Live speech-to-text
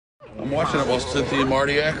I'm watching it while Cynthia and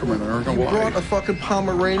Marty Ackerman are in You Hawaii. brought a fucking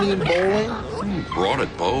Pomeranian bowling? Brought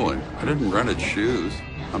it bowling. I didn't rent its shoes.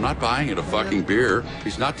 I'm not buying it a fucking beer.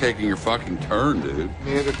 He's not taking your fucking turn, dude.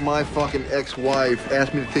 Man, if my fucking ex-wife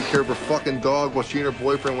asked me to take care of her fucking dog while she and her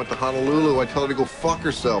boyfriend went to Honolulu, I'd tell her to go fuck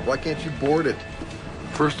herself. Why can't you board it?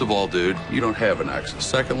 First of all, dude, you don't have an ex.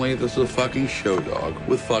 Secondly, this is a fucking show dog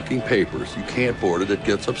with fucking papers. You can't board it. It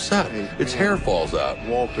gets upset. Hey, its hair falls out.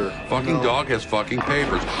 Walter. Fucking no. dog has fucking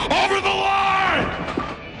papers. Over the line!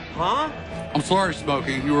 Huh? I'm sorry,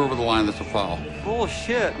 Smokey. You were over the line. That's a foul.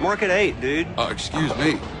 Bullshit. Mark at 8, dude. Excuse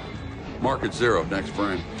me. Mark at 0. Next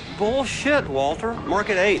frame. Bullshit, Walter. Mark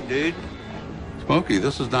at 8, dude. Smokey,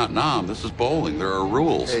 this is not Nam. This is bowling. There are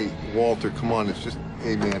rules. Hey, Walter, come on. It's just,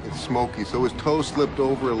 hey, man, it's Smokey. So his toe slipped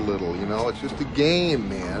over a little, you know? It's just a game,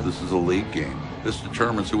 man. This is a league game. This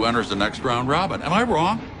determines who enters the next round robin. Am I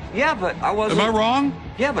wrong? Yeah, but I wasn't... Am I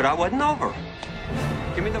wrong? Yeah, but I wasn't over.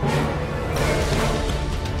 Give me the...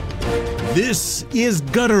 This is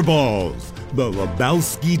Gutter Balls, the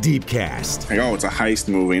Lebowski Deepcast. Like, oh, it's a heist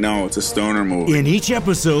movie. No, it's a stoner movie. In each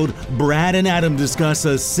episode, Brad and Adam discuss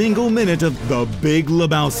a single minute of The Big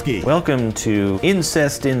Lebowski, Welcome to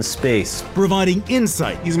Incest in Space. providing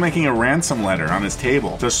insight, He's making a ransom letter on his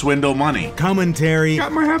table to swindle money. commentary,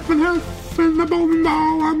 Got my half and half in the bowling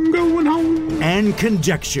ball. I'm going home. and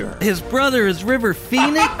conjecture. His brother is River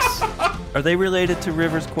Phoenix? Are they related to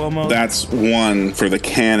Rivers Cuomo? That's one for the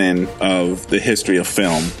canon of the history of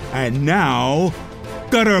film. And now,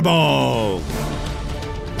 Gutter Balls.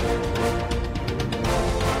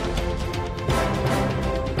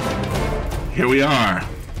 Here we are.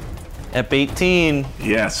 Ep 18.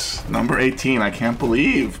 Yes, number 18. I can't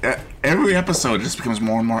believe. Every episode just becomes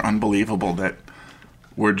more and more unbelievable that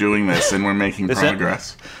we're doing this and we're making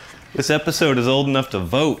progress. This episode is old enough to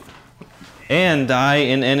vote and die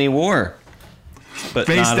in any war. But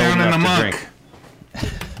Face not down old in the enough to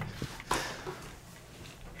muck.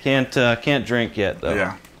 drink. Can't drink yet though.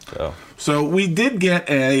 Yeah. So So we did get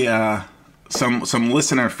a some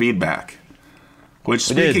listener feedback. Which,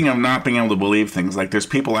 We did. speaking of not being able to believe things, like there's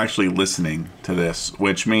people actually listening to this,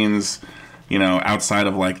 which means, you know, outside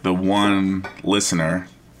of like the one listener,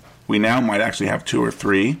 we now might actually have 2 or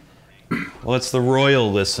 3. well, it's the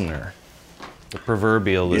royal listener, the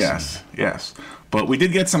proverbial listener. Yes. But we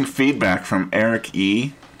did get some feedback from Eric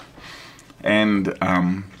E. And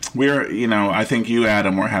we're, you know, I think you,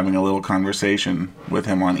 Adam, were having a little conversation with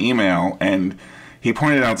him on email, and he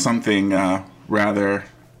pointed out something rather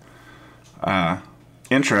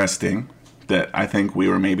interesting that I think we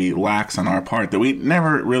were maybe lax on our part, that we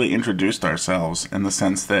never really introduced ourselves, in the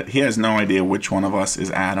sense that he has no idea which one of us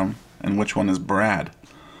is Adam and which one is Brad.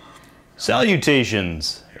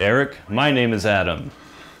 Salutations, Eric. My name is Adam.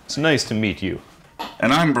 It's nice to meet you.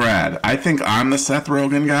 And I'm Brad. I think I'm the Seth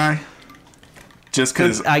Rogen guy. Just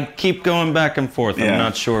because I keep going back and forth. Yeah. I'm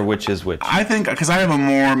not sure which is which. I think because I have a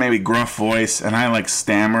more maybe gruff voice and I like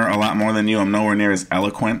stammer a lot more than you. I'm nowhere near as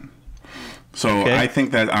eloquent. So Okay. I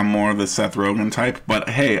think that I'm more of the Seth Rogen type. But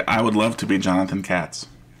hey, I would love to be Jonathan Katz.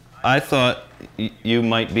 I thought you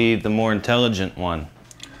might be the more intelligent one.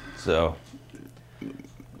 So,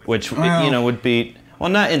 which, Well- you know, would be, well,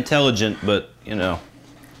 not intelligent, but, you know,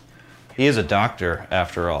 he is a doctor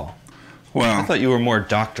after all. I Well, thought you were more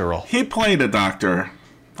doctoral. he played a doctor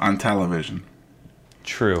on television.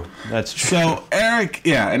 True. That's true. So Eric,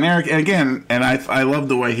 and again, and I love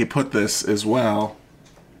the way he put this as well.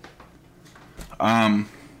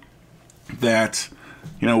 That,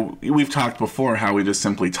 you know, we've talked before how we just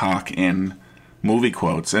simply talk in movie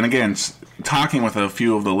quotes, and again, talking with a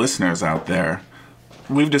few of the listeners out there,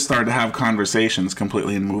 we've just started to have conversations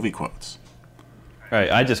completely in movie quotes. Right,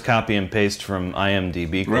 I just copy and paste from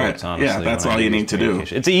IMDb quotes, Right. honestly. Yeah, that's when I all you do need to do.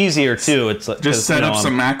 communication. It's easier, too. It's like, Just 'cause, set you know, up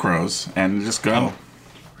some I'm macros and just go.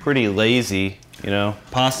 pretty lazy, you know,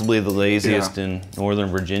 possibly the laziest Yeah. in Northern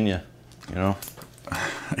Virginia, you know.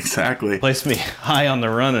 Exactly. Place me high on the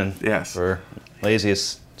running. Yes. For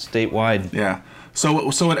laziest statewide. Yeah. So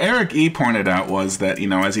what Eric E. pointed out was that, you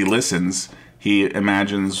know, as he listens, he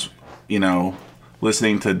imagines, you know,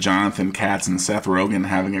 listening to Jonathan Katz and Seth Rogen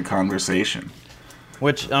having a conversation.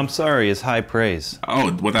 Which, I'm sorry, is high praise.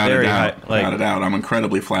 Oh, without Very a doubt. high, like- Without a doubt. I'm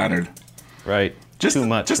incredibly flattered. Right. Just, Too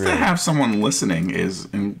much, just really. to have someone listening is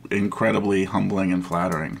incredibly humbling and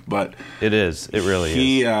flattering. But It is. It really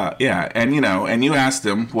he, is. and, you know, and you asked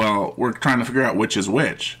him, well, we're trying to figure out which is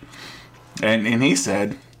which. And he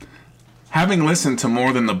said, having listened to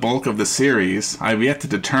more than the bulk of the series, I've yet to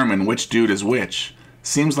determine which dude is which.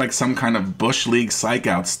 Seems like some kind of Bush League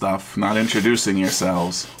psych-out stuff, not introducing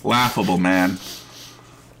yourselves. Laughable, man.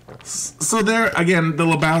 So there, again, the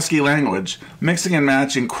Lebowski language, mixing and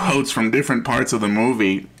matching quotes from different parts of the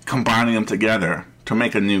movie, combining them together to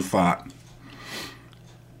make a new thought.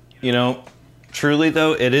 You know, truly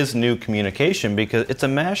though, it is new communication because it's a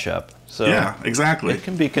mashup. So Yeah, exactly. it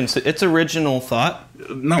can be it's original thought.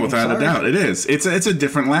 No, without a doubt, it is. It's a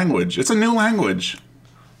different language. It's a new language.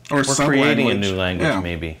 Or We're creating a sub-language. new language, Yeah,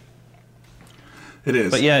 maybe. it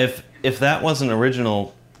is. But yeah, if that wasn't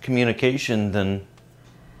original communication, then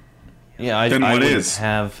yeah, I Then what wouldn't is?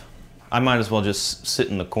 have. I might as well just sit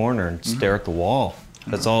in the corner and stare at the wall.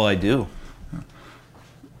 That's all I do.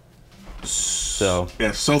 So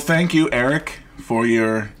Yes. So thank you, Eric, for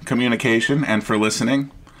your communication and for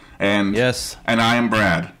listening. And yes, And I am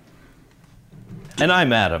Brad. and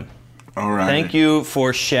I'm Adam. All right. Thank you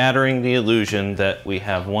for shattering the illusion that we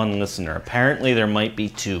have one listener. Apparently, there might be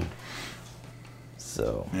two.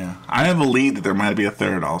 So, Yeah. I have a lead that there might be a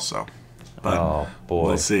third also. But oh boy,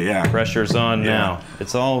 we'll see. Yeah. pressure's on Yeah. now.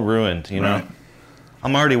 It's all ruined, you know. Right.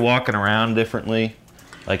 I'm already walking around differently,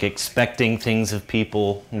 like expecting things of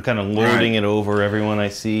people. I'm kind of lording Right. it over everyone I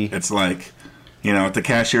see. It's like, at the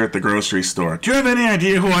cashier at the grocery store. Do you have any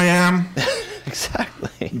idea who I am?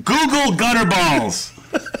 Exactly. Google gutter balls.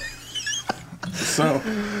 So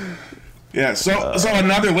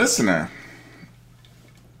another listener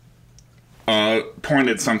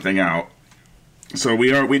pointed something out. So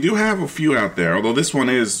we do have a few out there, although this one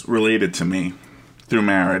is related to me through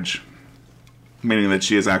marriage, meaning that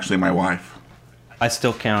she is actually my wife. I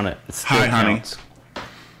still count it. It still Hi, honey. counts.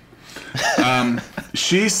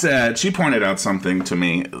 She pointed out something to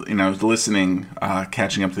me, listening,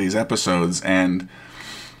 catching up to these episodes, and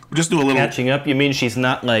just do a little. Catching up? You mean she's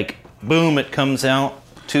not like, boom, it comes out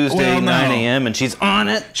Tuesday, Well, no. 9 a.m., and she's on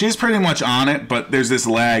it? She's pretty much on it, but there's this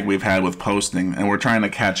lag we've had with posting, and we're trying to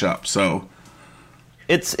catch up. So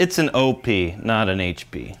It's an OP, not an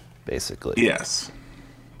HP, basically. yes.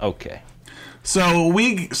 Okay.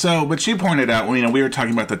 But she pointed out, we were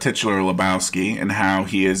talking about the titular Lebowski and how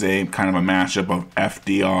he is a kind of a mashup of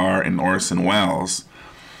FDR and Orson Welles.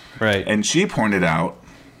 Right. And she pointed out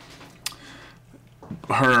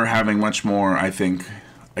her having much more, I think,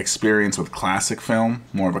 experience with classic film,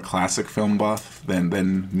 more of a classic film buff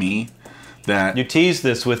than me. That You teased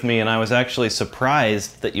this with me, and I was actually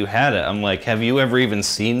surprised that you had it. I'm like, have you ever even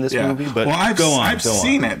seen this movie? But well, I've go on.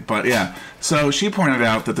 seen it, but yeah. So she pointed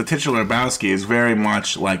out that the titular Lebowski is very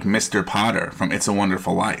much like Mr. Potter from It's a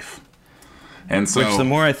Wonderful Life, and so Which, the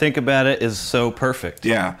more I think about it, is so perfect.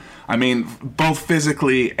 yeah, I mean, both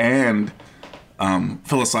physically and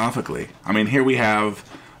philosophically. I mean, here we have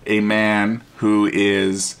a man who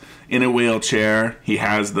is in a wheelchair. He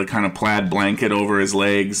has the kind of plaid blanket over his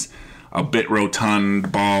legs, a bit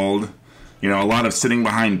rotund, bald. A lot of sitting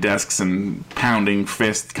behind desks and pounding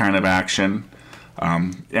fist kind of action.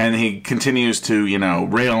 And he continues to,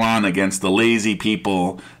 rail on against the lazy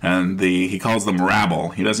people and he calls them rabble.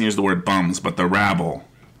 He doesn't use the word bums, but the rabble.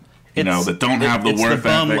 That don't have the it's worth the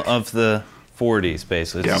bum ethic. of the 40s,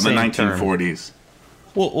 basically. Yeah, It's the same term. 1940s.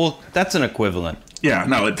 Well, that's an equivalent. Yeah,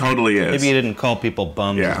 no, it totally is. Maybe you didn't call people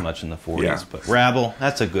bums Yeah. as much in the 40s, Yeah. but rabble,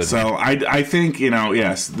 that's a good one. So I think,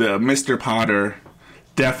 yes, the Mr. Potter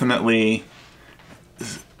definitely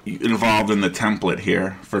involved in the template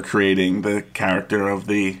here for creating the character of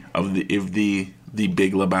the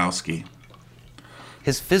Big Lebowski.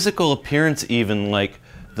 His physical appearance, even, like,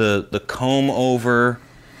 the comb over,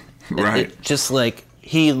 Right. it just like,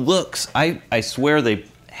 he looks, I swear they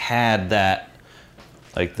had that,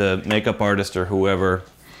 like the makeup artist or whoever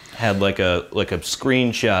had like a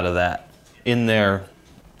screenshot of that in their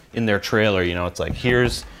trailer. It's like,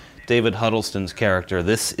 here's David Huddleston's character.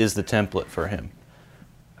 This is the template for him.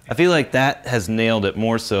 I feel like that has nailed it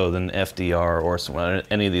more so than FDR or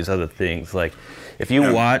any of these other things. Like, if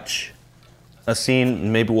you watch a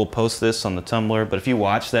scene, maybe we'll post this on the Tumblr, but if you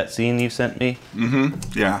watch that scene you sent me,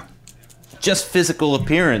 Yeah. just physical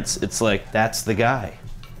appearance, it's like, that's the guy.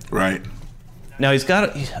 Right. Now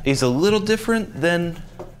he's a little different than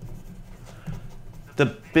the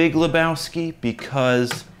Big Lebowski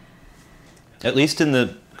because, at least in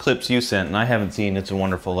the clips you sent, and I haven't seen It's a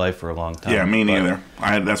Wonderful Life for a long time. Yeah, me but neither.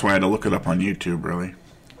 That's why I had to look it up on YouTube, really.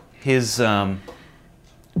 His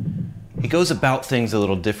he goes about things a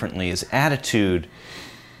little differently. His attitude,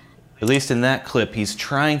 at least in that clip, he's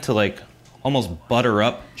trying to like almost butter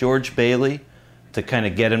up George Bailey to kind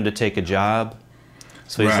of get him to take a job.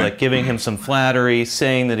 So he's Right. like giving him some flattery,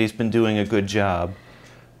 saying that he's been doing a good job.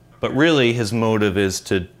 But really his motive is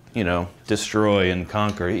to, destroy and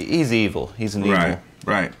conquer. He's evil. He's an evil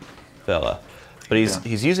Right. fella. but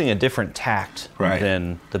he's using a different tact Right.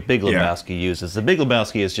 than the Big Yeah. Lebowski uses. The Big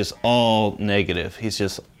Lebowski is just all negative. He's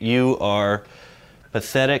just, you are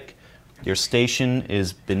pathetic. Your station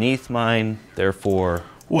is beneath mine. Therefore,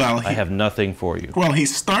 I have nothing for you. Well, he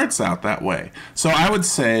starts out that way. So I would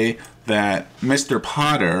say that Mr.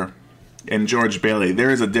 Potter and George Bailey, there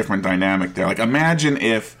is a different dynamic there. Like, imagine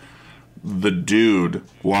if the dude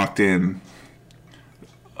walked in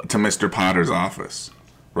to Mr. Potter's office,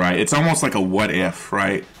 right? It's almost like a what if,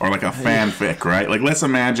 right? Or like a fanfic, right? Like, let's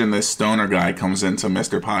imagine this stoner guy comes into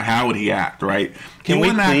Mr. Potter. How would he act, right? Can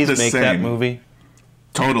we please make that movie?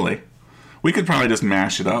 Totally. We could probably just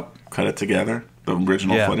mash it up, cut it together, the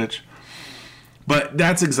original footage. But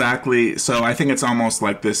that's exactly, so I think it's almost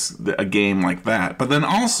like this, a game like that. But then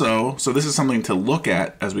also, so this is something to look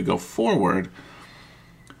at as we go forward.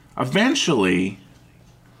 Eventually,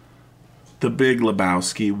 the Big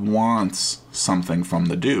Lebowski wants something from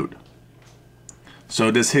the dude. So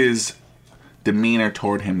does his demeanor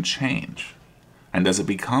toward him change? And does it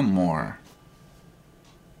become more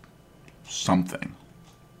something?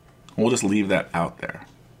 We'll just leave that out there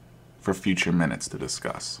for future minutes to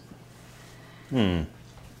discuss. And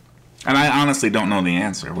I honestly don't know the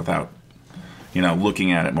answer without,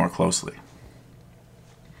 looking at it more closely.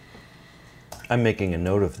 I'm making a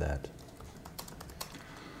note of that.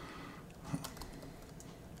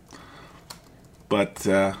 But,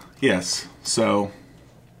 yes. So,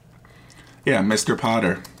 yeah, Mr.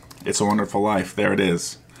 Potter, It's a Wonderful Life. There it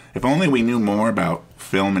is. If only we knew more about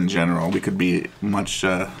film in general, we could be much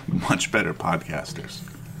better podcasters.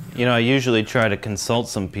 I usually try to consult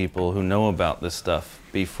some people who know about this stuff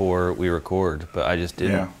before we record, but I just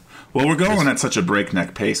didn't. Yeah. Well, we're going at such a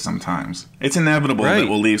breakneck pace sometimes. It's inevitable that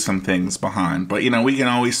we'll leave some things behind. But, we can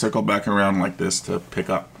always circle back around like this to pick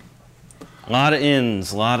up. A lot of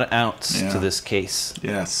ins, a lot of outs to this case.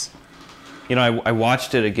 Yes. I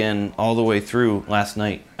watched it again all the way through last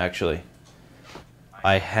night, actually.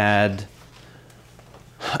 I had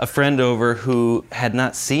a friend over who had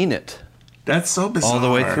not seen it. That's so bizarre. All the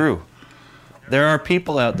way through. There are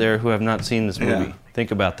people out there who have not seen this movie. Yeah. Think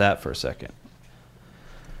about that for a second.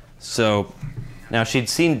 So, now she'd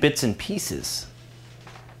seen bits and pieces.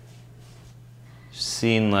 She's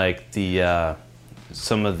seen, the,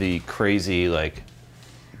 some of the crazy,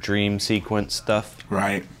 dream sequence stuff.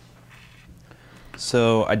 Right.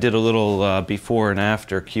 So, I did a little before and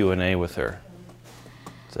after Q&A with her.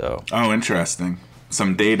 So. Oh, interesting.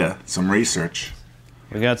 Some data, some research.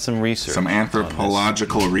 We got some research. Some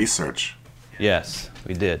anthropological research. Yes,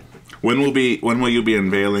 we did. When will you be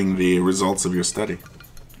unveiling the results of your study?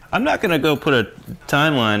 I'm not going to go put a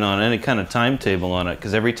timeline on any kind of timetable on it,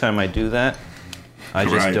 because every time I do that, I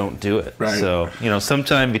just don't do it. Right. So,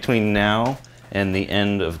 sometime between now and the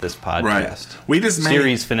end of this podcast. Right. We just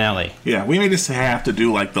series finale. Yeah, we may just have to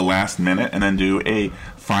do the last minute and then do a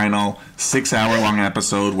final 6-hour-long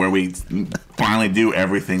episode where we finally do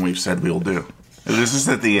everything we've said we'll do. This is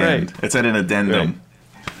at the end. It's at an addendum.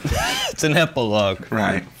 Right. It's an epilogue.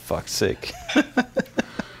 Right. Fuck's sake.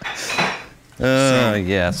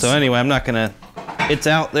 Yeah. So anyway, I'm not gonna. It's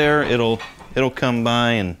out there. It'll come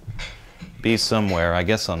by and be somewhere. I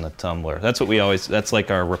guess on the Tumblr. That's what we always. That's like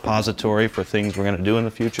our repository for things we're gonna do in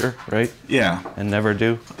the future, right? Yeah. And never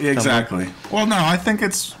do. Exactly. Tumblr? Well, no, I think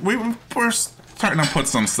we're starting to put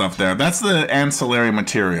some stuff there. That's the ancillary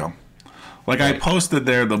material. I posted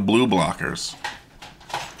there the Blue Blockers.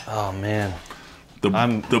 Oh man. The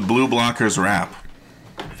Blue Blockers rap.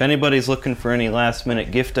 If anybody's looking for any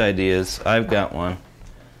last-minute gift ideas, I've got one.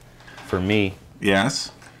 For me.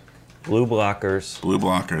 Yes? Blue Blockers. Blue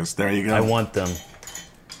Blockers. There you go. I want them.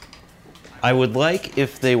 I would like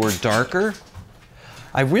if they were darker.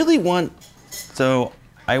 I really want... So,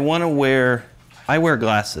 I want to wear... I wear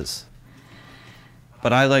glasses.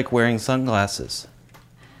 But I like wearing sunglasses.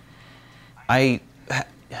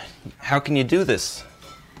 How can you do this?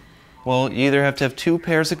 Well, you either have to have 2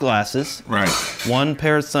 pairs of glasses. Right. 1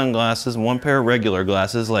 pair of sunglasses, 1 pair of regular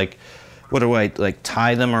glasses. What do I,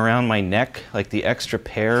 tie them around my neck? The extra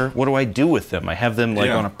pair? What do I do with them? I have them,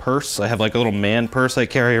 on a purse. I have, a little man purse I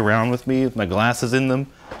carry around with me with my glasses in them.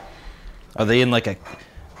 Are they in, a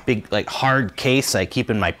big, hard case I keep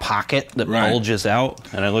in my pocket that bulges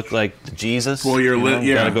out? And I look like Jesus? Well,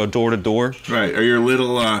 gotta go door to door. Right. Or your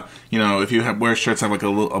little, if you wear shirts have,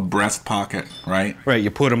 a breast pocket, right? Right, you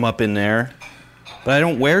put them up in there. But I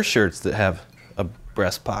don't wear shirts that have a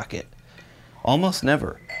breast pocket. Almost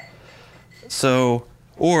never. So,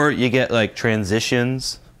 or you get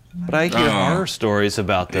transitions. But I hear horror stories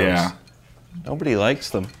about those. Nobody likes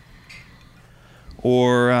them.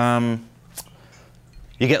 Or,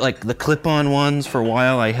 You get like the clip-on ones. For a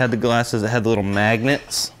while, I had the glasses that had the little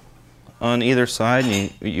magnets on either side,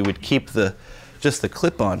 and you would keep just the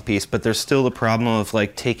clip-on piece, but there's still the problem of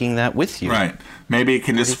like taking that with you. Right. Maybe it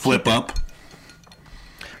can just flip up.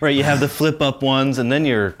 Right, you have the flip-up ones, and then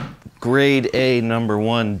your grade A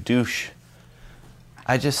 #1 douche.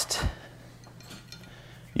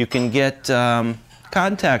 You can get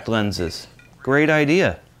contact lenses. Great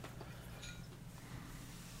idea.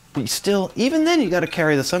 But still, even then, you got to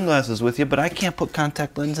carry the sunglasses with you, but I can't put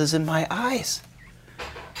contact lenses in my eyes.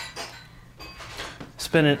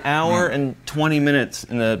 Spent an hour and 20 minutes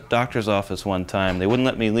in the doctor's office one time. They wouldn't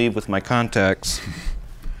let me leave with my contacts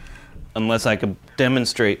unless I could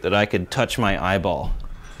demonstrate that I could touch my eyeball.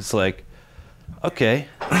 It's like, okay,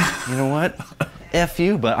 you know what? F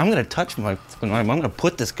you, but I'm going to touch I'm going to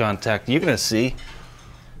put this contact, you're going to see.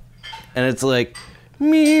 And it's like,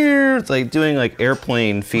 it's like doing like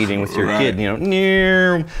airplane feeding with your kid, you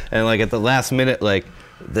know, and like at the last minute, like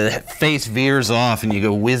the face veers off and you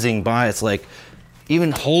go whizzing by. It's like,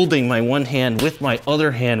 even holding my one hand with my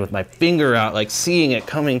other hand with my finger out, like seeing it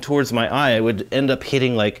coming towards my eye, I would end up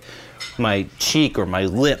hitting like my cheek or my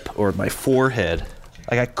lip or my forehead.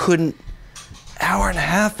 Like I couldn't, hour and a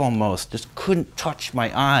half almost, just couldn't touch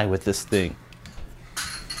my eye with this thing.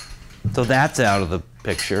 So that's out of the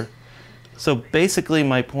picture. So basically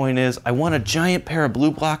my point is I want a giant pair of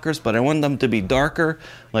blue blockers, but I want them to be darker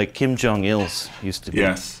like Kim Jong-il's used to be.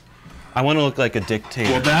 Yes. I want to look like a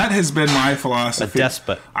dictator. Well, that has been my philosophy. A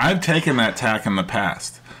despot. I've taken that tack in the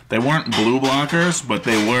past. They weren't blue blockers, but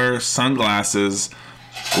they were sunglasses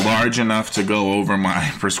large enough to go over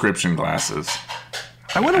my prescription glasses.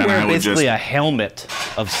 I want to wear basically a helmet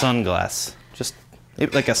of sunglasses. Just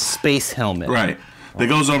like a space helmet. Right. That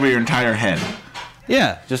goes over your entire head.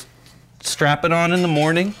 Yeah, just strap it on in the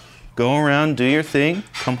morning, go around, do your thing,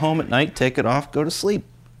 come home at night, take it off, go to sleep.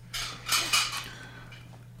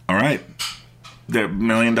 All right. The $1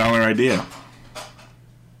 million idea.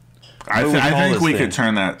 I think we could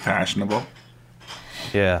turn that fashionable.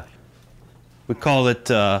 Yeah. We call it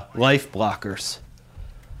life blockers.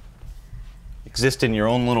 Exist in your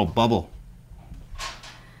own little bubble.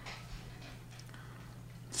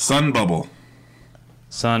 Sun bubble.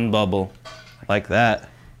 Sun bubble. Like that.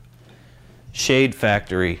 Shade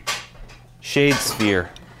factory. Shade sphere.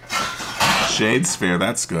 Shade sphere,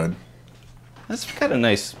 that's good. That's kind of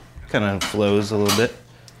nice. Kind of flows a little bit.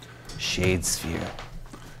 Shade sphere.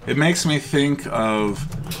 It makes me think of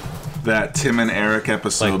that Tim and Eric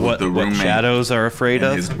episode like with the roommate. What shadows are afraid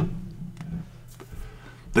of?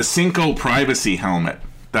 The Cinco privacy helmet.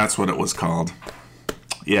 That's what it was called.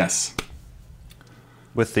 Yes.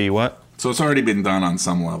 With the what? So it's already been done on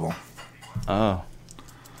some level. Oh.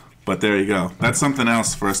 But there you go. That's something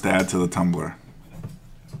else for us to add to the Tumblr.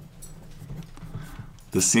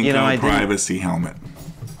 The Cinco privacy helmet.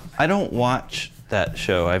 I don't watch that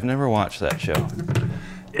show. I've never watched that show.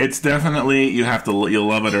 It's definitely you'll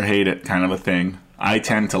love it or hate it kind of a thing. I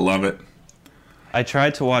tend to love it. I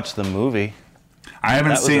tried to watch the movie. I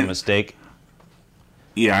haven't seen. That was a mistake.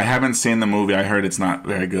 Yeah, I haven't seen the movie. I heard it's not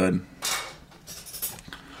very good.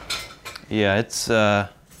 Yeah, it's. I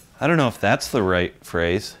don't know if that's the right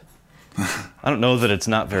phrase. I don't know that it's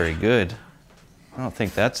not very good. I don't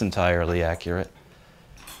think that's entirely accurate.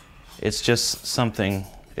 It's just something.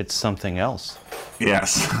 It's something else.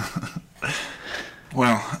 Yes.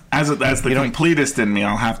 Well, as the completist in me,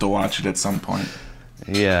 I'll have to watch it at some point.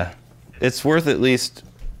 Yeah, it's worth at least.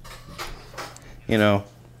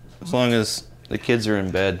 As long as the kids are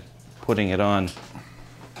in bed, putting it on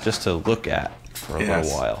just to look at for a little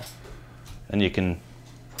while. And you can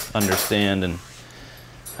understand and,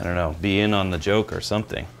 I don't know, be in on the joke or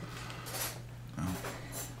something.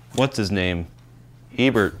 What's his name?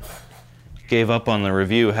 Ebert gave up on the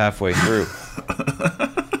review halfway through.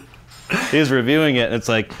 He was reviewing it, and it's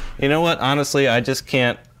like, you know what? Honestly, I just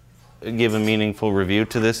can't give a meaningful review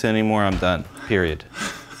to this anymore. I'm done. Period.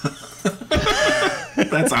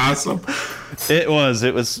 That's awesome. It was.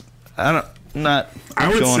 I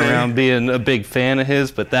would going around being a big fan of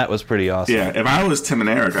his, but that was pretty awesome. Yeah, if I was Tim and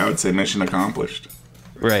Eric, I would say mission accomplished.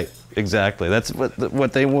 Right. Exactly. That's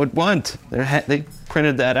what they would want. They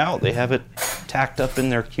printed that out. They have it tacked up in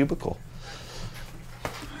their cubicle.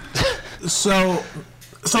 So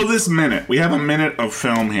this minute, we have a minute of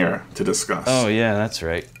film here to discuss. Oh yeah, that's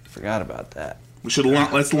right. Forgot about that.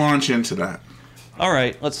 Let's launch into that. All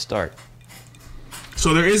right, let's start.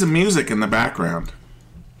 So there is music in the background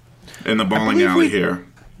in the bowling alley here.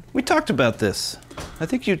 We talked about this. I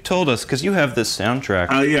think you told us because you have this soundtrack.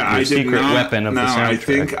 Yeah, I did secret not. Weapon of the soundtrack. I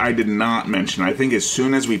think I did not mention. I think as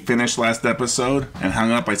soon as we finished last episode and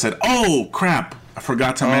hung up, I said, "Oh crap!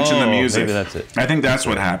 forgot to mention the music. Maybe that's it. I think that's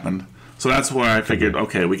what happened. So that's why I figured,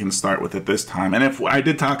 okay, we can start with it this time. And if I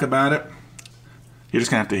did talk about it, you're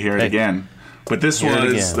just going to have to hear it again. But this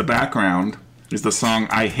was, the background is the song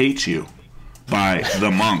I Hate You by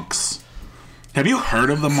The Monks. Have you heard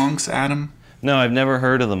of The Monks, Adam? No, I've never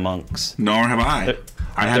heard of the Monks. Nor have I.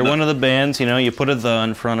 They're one of the bands, you know, you put a "the"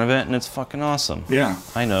 in front of it, and it's fucking awesome. Yeah.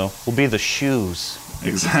 I know. We'll be the Shoes.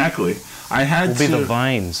 Exactly. We'll be the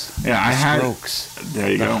Vines. Yeah, the Strokes.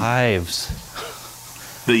 There you go. go. The Hives.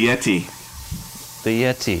 The Yeti. The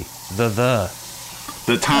Yeti.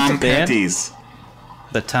 The Tom Petty's.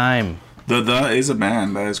 The Time. The is a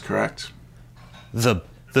band. That is correct. The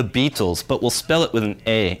Beatles, but we'll spell it with an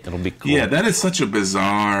A. It'll be cool. Yeah, that is such a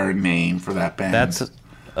bizarre name for that band. That's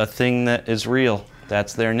a thing that is real.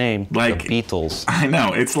 That's their name. Like, the Beatles. I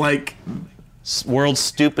know. It's like world's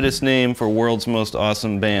stupidest name for world's most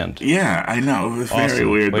awesome band. Yeah, I know. It was very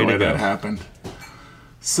weird the way that happened.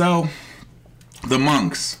 So, the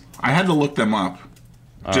Monks. I had to look them up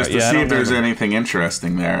just to see if there's anything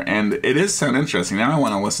interesting there, and it is sound interesting. Now I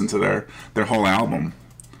want to listen to their whole album.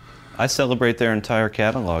 I celebrate their entire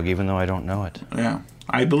catalog, even though I don't know it. Yeah,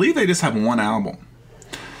 I believe they just have one album.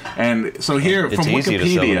 And so here from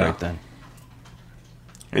Wikipedia,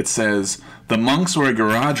 it says the Monks were a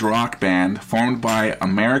garage rock band formed by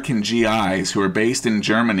American GIs who were based in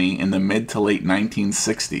Germany in the mid to late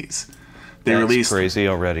 1960s. That's crazy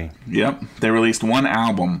already. Yep. They released one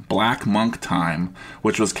album, Black Monk Time,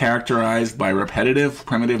 which was characterized by repetitive,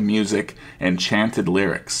 primitive music and chanted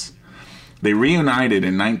lyrics. They reunited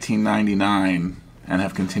in 1999 and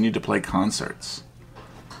have continued to play concerts,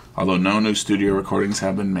 although no new studio recordings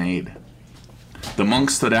have been made. The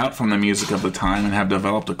Monks stood out from the music of the time and have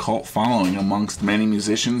developed a cult following amongst many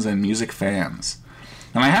musicians and music fans.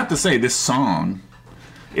 And I have to say, this song,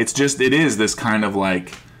 it is this kind of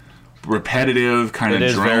like repetitive, kind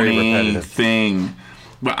of droning thing.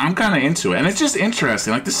 But I'm kind of into it. And it's just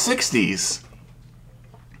interesting. Like the 60s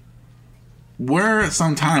were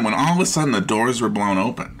some time when all of a sudden the doors were blown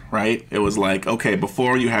open, right? It was like, okay,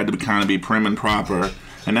 before you had to kind of be prim and proper.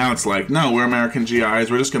 And now it's like, no, we're American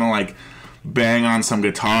GIs. We're just going to like bang on some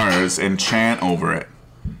guitars and chant over it.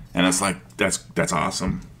 And it's like, that's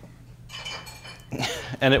awesome.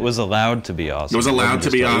 And it was allowed to be awesome. It was allowed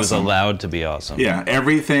to be awesome. It was allowed to be awesome. Yeah,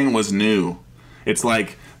 everything was new. It's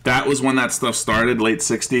like, that was when that stuff started, late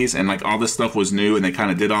 60s, and like all this stuff was new, and they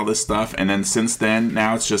kind of did all this stuff, and then since then,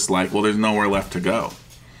 now it's just like, well, there's nowhere left to go.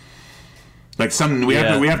 Like we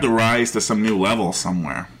have to rise to some new level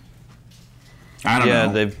somewhere. I don't know.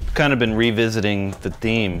 Yeah, they've kind of been revisiting the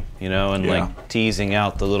theme, you know, and like teasing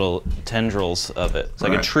out the little tendrils of it. It's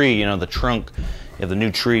like a tree, you know, the trunk. You have the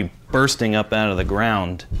new tree bursting up out of the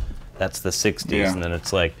ground. That's the 60s, and then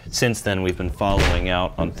it's like, since then we've been following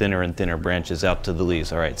out on thinner and thinner branches out to the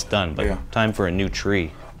leaves. All right, it's done, but time for a new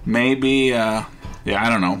tree. Maybe, I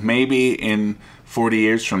don't know. Maybe in 40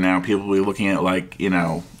 years from now, people will be looking at like, you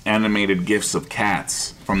know, animated GIFs of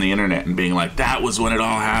cats from the internet and being like, that was when it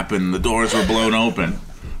all happened. The doors were blown open,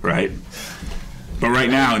 right? But right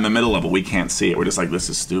now, in the middle of it, we can't see it. We're just like, this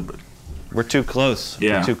is stupid. We're too close.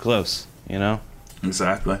 Yeah. We're too close, you know?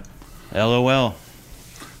 Exactly. LOL.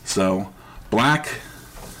 So, Black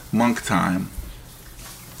Monk Time,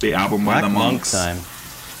 the album by the Monks. Black Monk Time.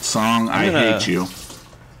 Song I Hate You.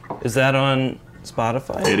 Is that on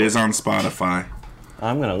Spotify? It is on Spotify.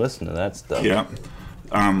 I'm going to listen to that stuff. Yep.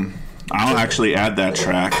 I'll actually add that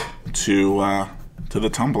track to the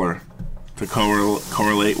Tumblr to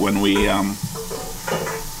correlate when we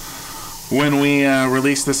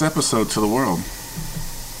release this episode to the world.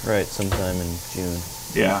 Right, sometime in June.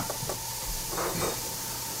 Yeah.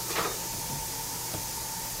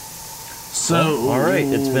 So, all right,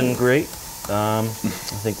 it's been great. I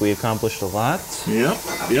think we accomplished a lot. Yep.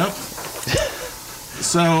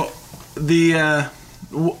 So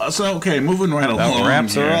okay, moving right along.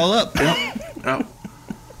 Wraps are all up. Yep.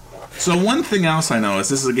 So one thing else I noticed,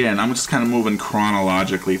 this is again, I'm just kind of moving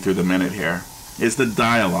chronologically through the minute here, is the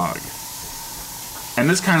dialogue. And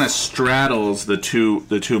this kind of straddles the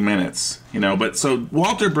two minutes, you know. But so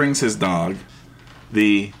Walter brings his dog,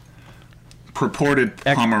 the purported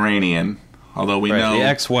Pomeranian, although we know the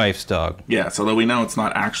ex-wife's dog. Yes, although we know it's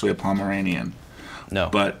not actually a Pomeranian. No.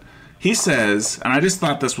 But he says, and I just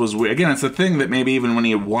thought this was weird. Again, it's a thing that maybe even when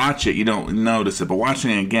you watch it, you don't notice it. But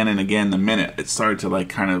watching it again and again, the minute, it started to like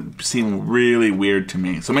kind of seem really weird to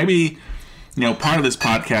me. So maybe, you know, part of this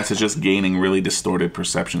podcast is just gaining really distorted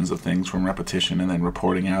perceptions of things from repetition and then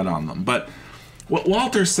reporting out on them. But what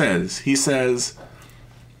Walter says, he says,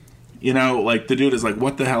 you know, like the dude is like,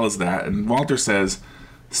 what the hell is that? And Walter says,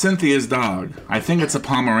 Cynthia's dog. I think it's a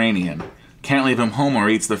Pomeranian. Can't leave him home or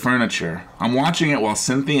eats the furniture. I'm watching it while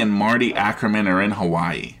Cynthia and Marty Ackerman are in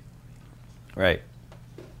Hawaii. Right.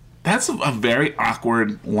 That's a very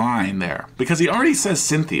awkward line there. Because he already says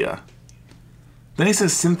Cynthia. Then he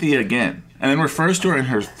says Cynthia again. And then refers to her in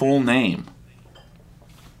her full name.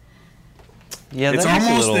 Yeah, It's that is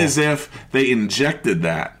almost a little... as if they injected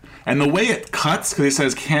that. And the way it cuts, because he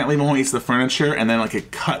says, can't leave him home, eats the furniture, and then like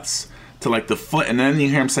it cuts to like the foot, and then you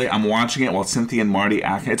hear him say, I'm watching it while Cynthia and Marty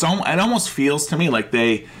act. It almost feels to me like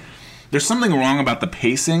there's something wrong about the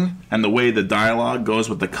pacing and the way the dialogue goes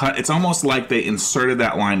with the cut. It's almost like they inserted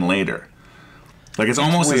that line later. Like it's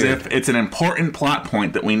almost as if it's an important plot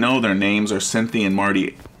point that we know their names are Cynthia and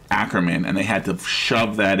Marty Ackerman, and they had to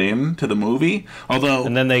shove that in to the movie. Although,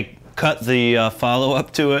 And then they cut the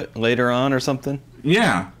follow-up to it later on or something?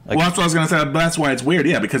 yeah. Well, that's what I was going to say. That's why it's weird.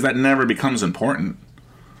 Yeah, because that never becomes important.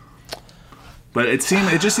 But it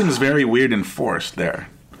just seems very weird and forced there.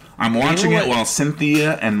 I'm watching it while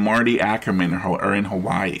Cynthia and Marty Ackerman are in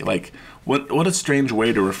Hawaii. Like, what a strange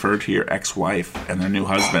way to refer to your ex-wife and their new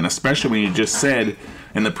husband, especially when you just said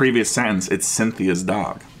in the previous sentence, it's Cynthia's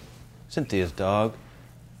dog. Cynthia's dog?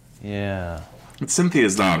 Yeah. It's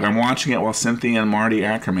Cynthia's dog. I'm watching it while Cynthia and Marty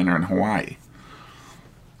Ackerman are in Hawaii.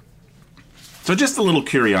 So just a little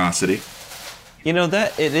curiosity. You know,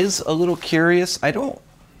 that it is a little curious. I don't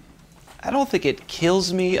think it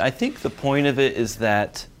kills me. I think the point of it is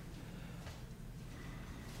that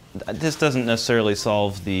this doesn't necessarily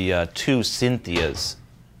solve the two Cynthias,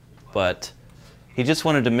 but he just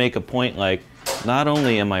wanted to make a point like, not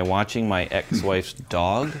only am I watching my ex-wife's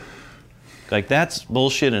dog, like that's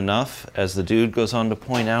bullshit enough, as the dude goes on to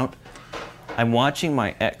point out, I'm watching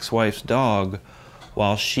my ex-wife's dog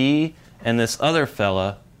while she and this other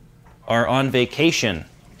fella are on vacation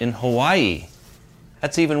in Hawaii.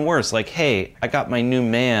 That's even worse. Like, hey, I got my new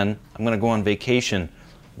man. I'm going to go on vacation.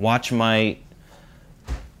 Watch my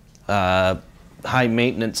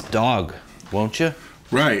high-maintenance dog, won't you?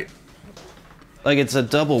 Right. Like, it's a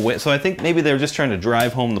double way. So I think maybe they're just trying to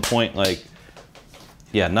drive home the point, like,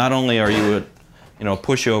 yeah, not only are you a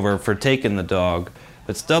pushover for taking the dog,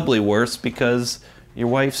 but it's doubly worse because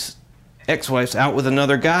your ex-wife's out with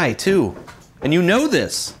another guy, too. And you know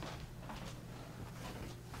this.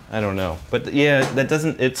 I don't know. But yeah,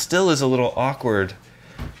 it still is a little awkward.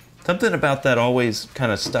 Something about that always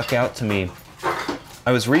kind of stuck out to me.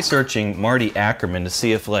 I was researching Marty Ackerman to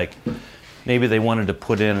see if, like, maybe they wanted to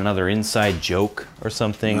put in another inside joke or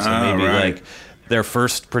something. So maybe, right. like, their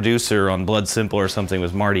first producer on Blood Simple or something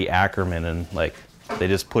was Marty Ackerman, and, like, they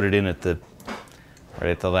just put it in right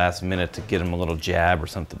at the last minute to get him a little jab or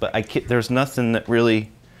something. But there's nothing that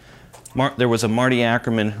really... There was a Marty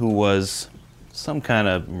Ackerman who was some kind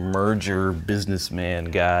of merger businessman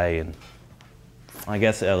guy, and I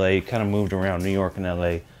guess L.A. kind of moved around New York and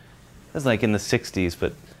L.A. It was like in the 60s,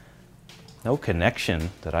 but no connection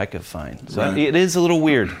that I could find. So Right. It is a little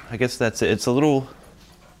weird. I guess that's it. It's a little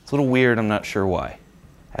weird. I'm not sure why.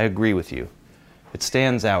 I agree with you. It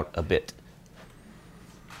stands out a bit.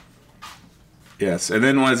 Yes, and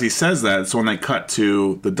then as he says that, it's when they cut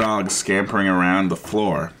to the dog scampering around the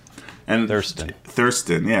floor. And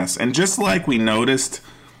Thurston, yes. And just like we noticed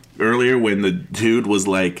earlier when the dude was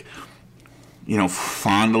like,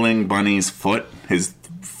 fondling Bunny's foot, his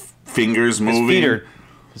fingers moving.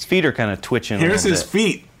 His feet are kind of twitching. Here's his bit.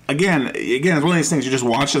 feet. Again, it's one of these things, you just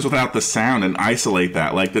watch this without the sound and isolate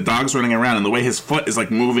that. Like, the dog's running around, and the way his foot is,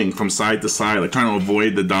 like, moving from side to side, like, trying to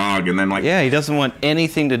avoid the dog, and then, like... Yeah, he doesn't want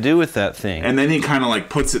anything to do with that thing. And then he kind of, like,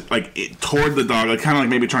 puts it, like, toward the dog, like, kind of like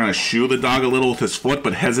maybe trying to shoo the dog a little with his foot,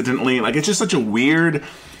 but hesitantly. Like, it's just such a weird,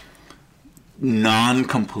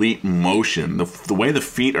 non-complete motion. The way the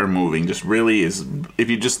feet are moving just really is... If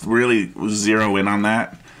you just really zero in on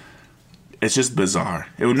that, it's just bizarre.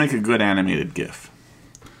 It would make a good animated GIF.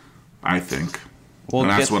 I think. Well, and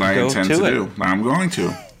that's what I intend to do. I'm going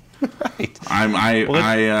to.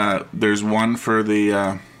 Right. There's one for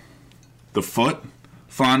the foot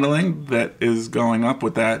fondling that is going up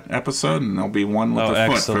with that episode, and there'll be one with the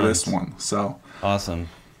foot for this one. So awesome.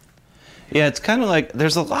 Yeah, it's kind of like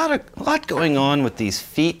there's a lot going on with these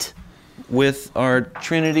feet with our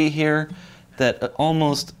Trinity here that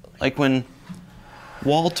almost like when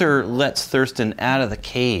Walter lets Thurston out of the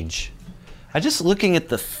cage. I just looking at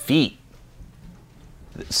the feet.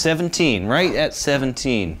 17, right at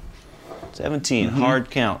 17. 17,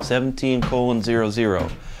 hard count.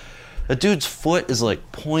 17:00. The dude's foot is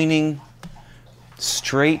like pointing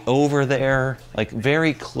straight over there, like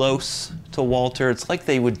very close to Walter. It's like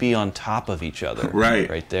they would be on top of each other.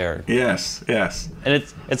 Right there. Yes. And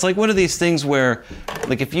it's like one of these things where,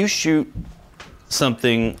 like, if you shoot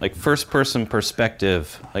something like first-person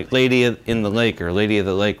perspective, like Lady in the Lake or Lady of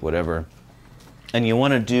the Lake, whatever, and you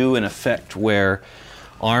want to do an effect where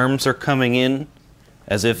arms are coming in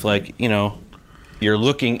as if, like, you know, you're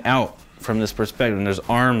looking out from this perspective and there's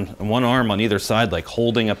one arm on either side, like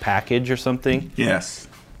holding a package or something. Yes.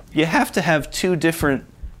 You have to have two different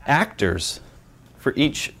actors for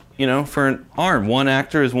each, you know, for an arm. One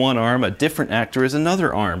actor is one arm, a different actor is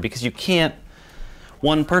another arm, because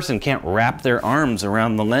one person can't wrap their arms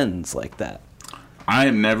around the lens like that. I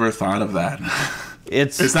never thought of that.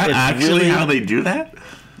 Is that it's actually really how they do that?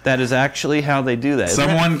 That is actually how they do that.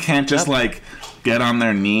 Someone can't just like get on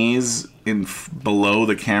their knees below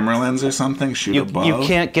the camera lens or something, shoot above? You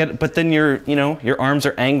can't get, but then your arms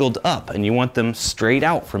are angled up and you want them straight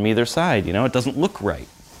out from either side, you know? It doesn't look right.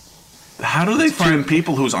 How do they find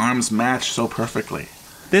people whose arms match so perfectly?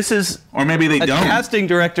 Or maybe they don't. don't. A casting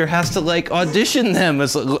director has to like audition them.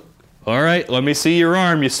 It's like, all right, let me see your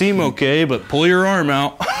arm. You seem okay, but pull your arm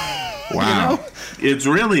out. Wow. You know? It's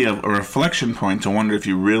really a reflection point to wonder if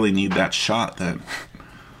you really need that shot then.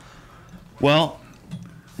 Well,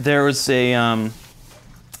 there's a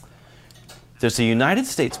United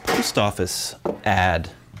States Post Office ad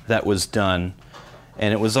that was done,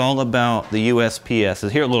 and it was all about the USPS.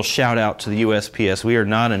 Here, a little shout out to the USPS. We are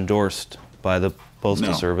not endorsed by the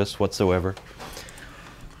Postal Service whatsoever.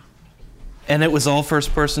 And it was all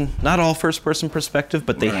first person, not all first person perspective,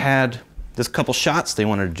 but they had this couple shots they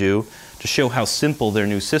wanted to do to show how simple their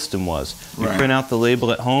new system was. You print out the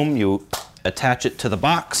label at home, you attach it to the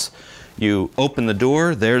box, you open the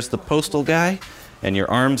door, there's the postal guy, and your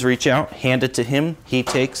arms reach out, hand it to him, he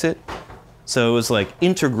takes it. So it was like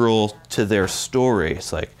integral to their story.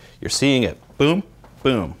 It's like you're seeing it, boom,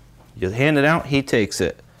 boom. You hand it out, he takes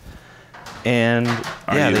it. And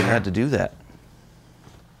they had to do that.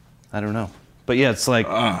 I don't know. But yeah, it's like,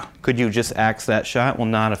 could you just axe that shot? Well,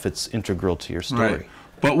 not if it's integral to your story. Right.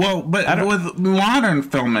 But with modern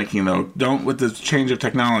filmmaking though, with the change of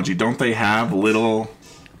technology, don't they have little,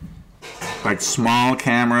 like, small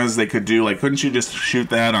cameras they could do? Like, couldn't you just shoot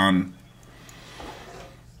that on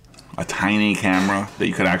a tiny camera that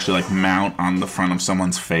you could actually like mount on the front of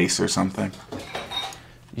someone's face or something?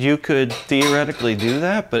 You could theoretically do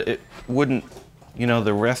that, but it wouldn't,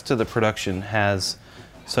 the rest of the production has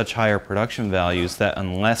such higher production values that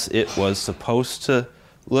unless it was supposed to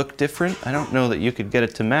look different, I don't know that you could get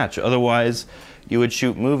it to match. Otherwise, you would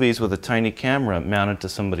shoot movies with a tiny camera mounted to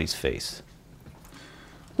somebody's face.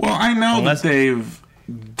 Well, I know that they've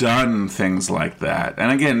done things like that.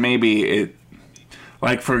 And again, maybe it,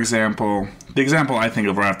 like, for example, the example I think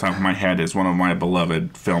of right off the top of my head is one of my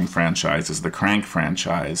beloved film franchises, the Crank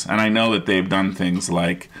franchise. And I know that they've done things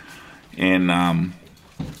like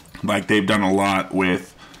like they've done a lot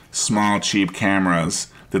with small, cheap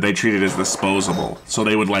cameras that they treated as disposable. So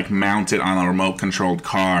they would like mount it on a remote-controlled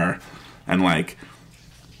car and like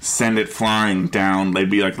send it flying down. They'd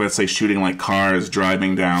be like, let's say, shooting like cars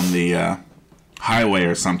driving down the highway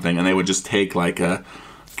or something, and they would just take like a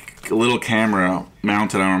little camera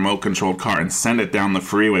mounted on a remote-controlled car and send it down the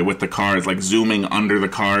freeway with the cars like zooming under the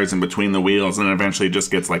cars and between the wheels, and then eventually it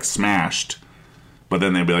just gets like smashed. But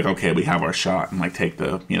then they'd be like, okay, we have our shot, and like take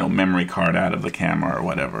the memory card out of the camera or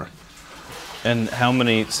whatever. And how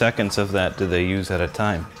many seconds of that do they use at a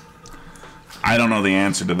time? I don't know the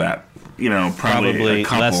answer to that. Probably a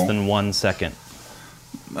couple. Less than 1 second.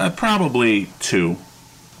 Probably 2.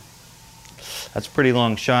 That's a pretty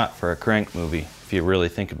long shot for a Crank movie, if you really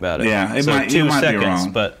think about it. Yeah, you might be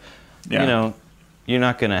wrong. But you're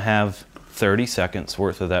not going to have 30 seconds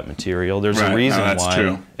worth of that material. There's a reason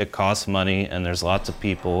why it costs money, and there's lots of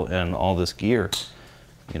people and all this gear.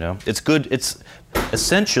 It's good. It's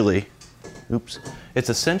essentially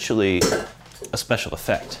a special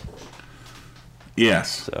effect.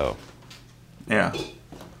 Yes. So, yeah,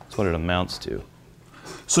 that's what it amounts to.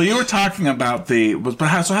 So you were talking about so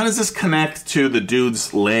how does this connect to the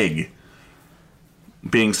dude's leg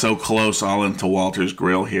being so close all into Walter's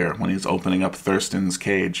grill here when he's opening up Thurston's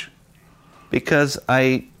cage? Because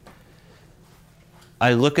I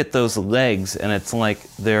look at those legs and it's like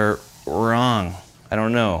they're wrong. I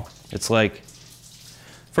don't know. It's like,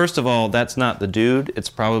 first of all, that's not the dude. It's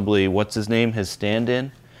probably, what's his name, his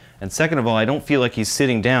stand-in. And second of all, I don't feel like he's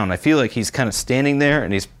sitting down. I feel like he's kind of standing there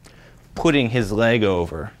and he's putting his leg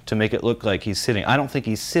over to make it look like he's sitting. I don't think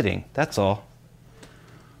he's sitting. That's all.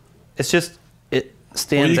 It's just, it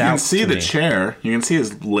stands out. You can see the me. chair. You can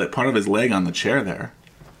see part of his leg on the chair there.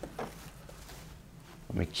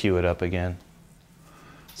 Let me cue it up again.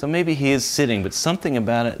 So maybe he is sitting, but something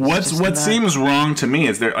about it. What seems wrong to me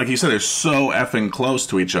is like you said, they're so effing close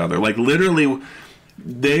to each other. Like literally,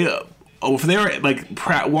 if they were like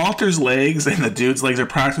Walter's legs and the dude's legs are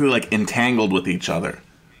practically like entangled with each other.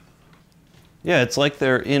 Yeah, it's like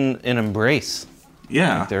they're in an embrace.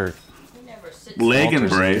 Yeah, They're leg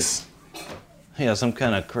Walter's embrace. yeah, some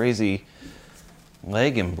kind of crazy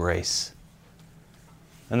leg embrace.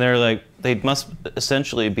 And they're like, they must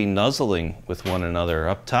essentially be nuzzling with one another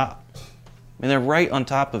up top. I mean, they're right on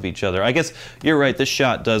top of each other. I guess you're right, this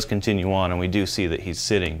shot does continue on, and we do see that he's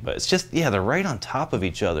sitting, but it's just, yeah, they're right on top of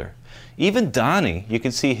each other. Even Donnie, you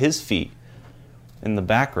can see his feet in the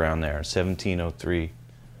background there, 1703.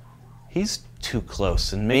 He's too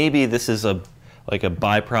close, and maybe this is like a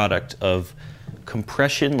byproduct of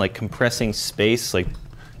compression, like compressing space, like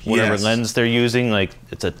whatever Yes. lens they're using, like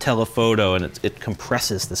it's a telephoto, and it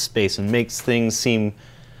compresses the space and makes things seem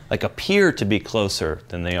like appear to be closer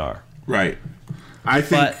than they are. Right. I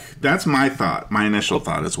think But- that's my thought, my initial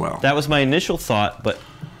thought as well. That was my initial thought, but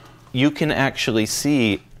you can actually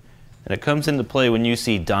see, and it comes into play when you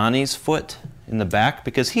see Donnie's foot in the back,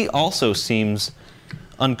 because he also seems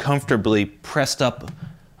uncomfortably pressed up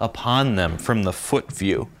upon them from the foot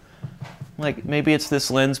view. Like, maybe it's this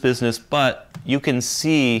lens business, but you can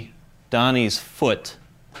see Donnie's foot,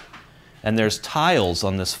 and there's tiles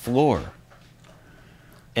on this floor.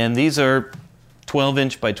 And these are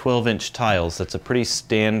 12-inch by 12-inch tiles. That's a pretty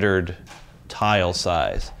standard tile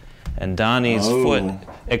size. And Donnie's foot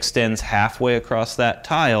extends halfway across that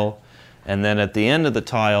tile, and then at the end of the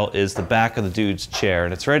tile is the back of the dude's chair,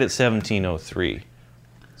 and it's right at 1703.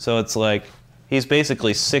 So it's like he's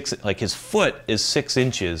basically his foot is 6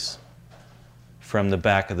 inches from the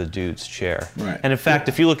back of the dude's chair. Right. And in fact,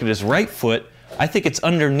 if you look at his right foot, I think it's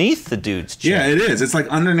underneath the dude's chair. Yeah, it is. It's like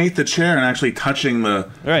underneath the chair and actually touching the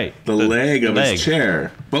leg of his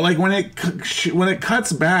chair. But like when it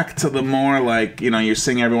cuts back to the more like, you know, you're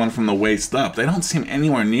seeing everyone from the waist up, they don't seem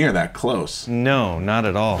anywhere near that close. No, not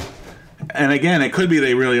at all. And again, it could be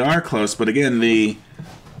they really are close, but again, the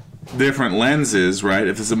different lenses, right?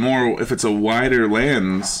 If it's a wider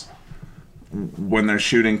lens when they're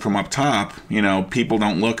shooting from up top, you know, people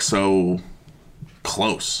don't look so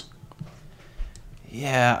close.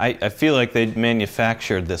 Yeah, I feel like they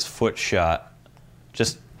manufactured this foot shot.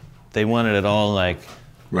 Just, they wanted it all like,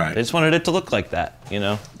 Right. they just wanted it to look like that, you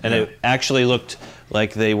know? And it actually looked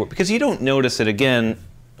like they were, because you don't notice it again,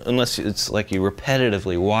 unless it's like you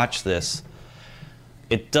repetitively watch this.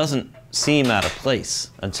 It doesn't seem out of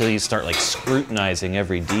place until you start like scrutinizing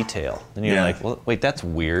every detail. Then you're like, well, wait, that's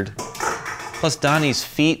weird. Plus Donnie's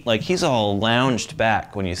feet, like he's all lounged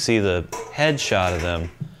back when you see the headshot of them.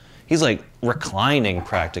 He's like reclining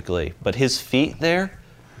practically, but his feet there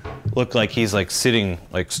look like he's like sitting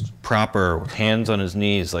like proper, with hands on his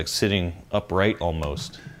knees, like sitting upright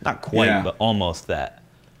almost. Not quite, but almost that.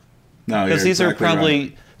 No, because these exactly are probably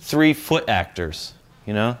right. 3 foot actors.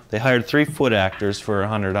 You know, they hired 3 foot actors for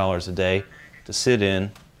 $100 a day to sit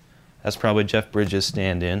in. That's probably Jeff Bridges'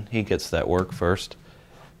 stand-in. He gets that work first.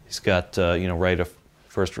 He's got right of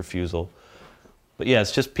first refusal. But yeah,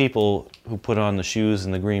 it's just people who put on the shoes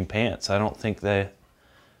and the green pants. I don't think they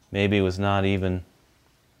maybe was not even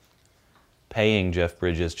paying Jeff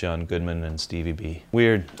Bridges, John Goodman, and Stevie B.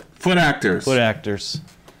 Weird. Foot actors. Foot actors.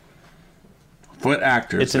 Foot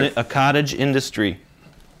actors. It's a cottage industry.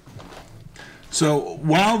 So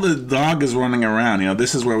while the dog is running around, you know,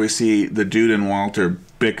 this is where we see the dude and Walter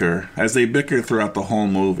bicker, as they bicker throughout the whole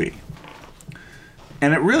movie.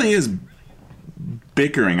 And it really is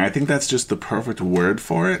bickering. I think that's just the perfect word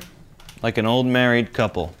for it. Like an old married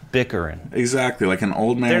couple, bickering. Exactly, like an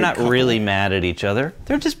old married They're not couple. really mad at each other.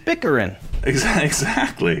 They're just bickering.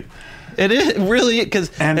 Exactly. It is really, because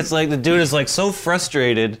it's like the dude is like so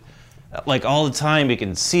frustrated, like all the time. You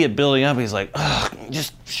can see it building up. He's like, ugh,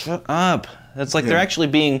 just shut up. It's like they're actually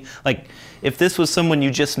being, like, if this was someone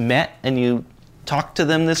you just met and you talked to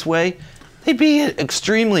them this way, they'd be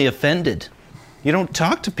extremely offended. You don't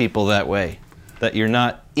talk to people that way that you're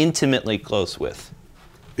not intimately close with.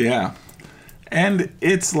 Yeah. And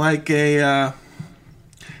it's like and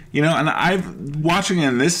watching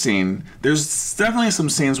in this scene, there's definitely some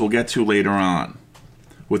scenes we'll get to later on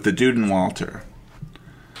with the dude and Walter,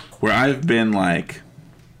 where I've been like,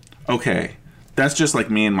 okay, that's just like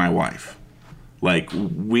me and my wife. Like,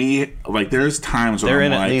 there's times where They're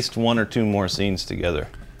I'm in like, at least 1 or 2 more scenes together.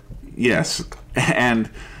 Yes. And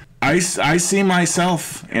I see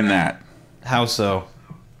myself in that. How so?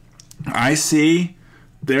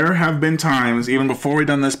 There have been times, even before we've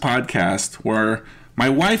done this podcast, where my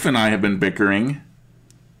wife and I have been bickering,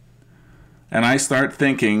 and I start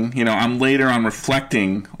thinking, you know, I'm later on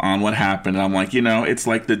reflecting on what happened, and I'm like, you know, it's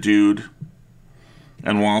like the dude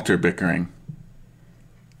and Walter bickering.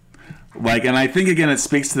 Like, and I think, again, it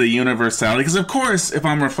speaks to the universality. Because, of course, if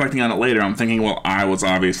I'm reflecting on it later, I'm thinking, well, I was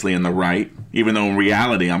obviously in the right. Even though in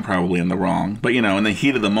reality, I'm probably in the wrong. But, you know, in the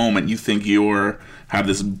heat of the moment, you think have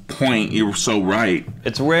this point, you're so right.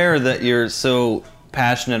 It's rare that you're so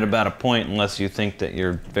passionate about a point unless you think that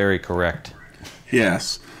you're very correct.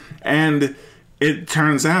 Yes. And it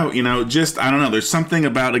turns out, you know, just, I don't know, there's something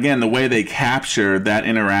about, again, the way they capture that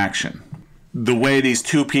interaction. The way these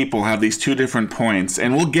two people have these two different points,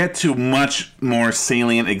 and we'll get to much more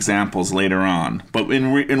salient examples later on. But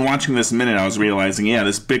in watching this minute, I was realizing, yeah,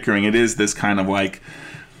 this bickering, it is this kind of like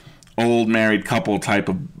old married couple type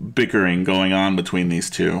of bickering going on between these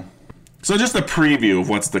two. So just a preview of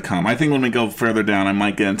what's to come. I think when we go further down, I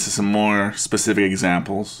might get into some more specific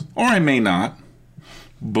examples, or I may not.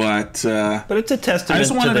 But it's a testament. I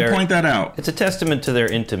just wanted to point that out. It's a testament to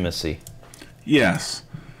their intimacy. Yes.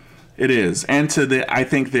 It is. And to I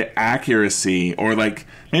think the accuracy, or like,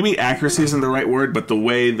 maybe accuracy isn't the right word, but the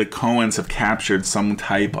way the Coens have captured some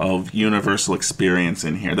type of universal experience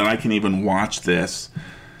in here, that I can even watch this,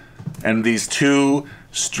 and these two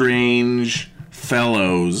strange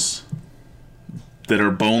fellows that are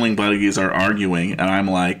bowling buddies are arguing, and I'm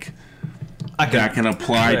like, that can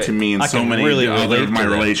apply to me in so many other of my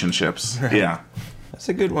relationships. Right. Yeah. That's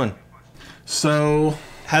a good one. So...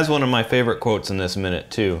 Has one of my favorite quotes in this minute,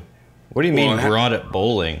 too. What do you mean brought it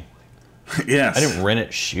bowling? Yes. I didn't rent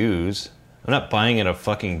it shoes. I'm not buying it a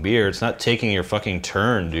fucking beer. It's not taking your fucking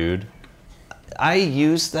turn, dude. I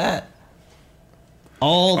use that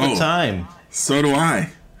all the time. So do I.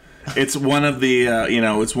 It's one of the,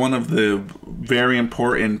 it's one of the very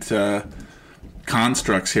important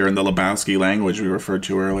constructs here in the Lebowski language we referred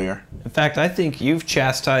to earlier. In fact, I think you've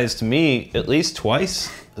chastised me at least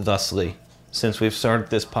twice thusly since we've started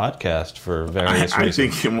this podcast for various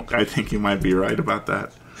reasons. I think you might be right about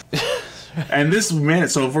that. And this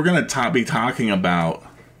minute, so if we're going to be talking about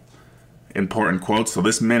important quotes, so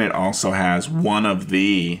this minute also has one of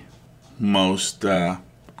the most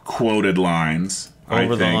quoted lines.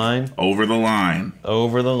 Over the line? Over the line.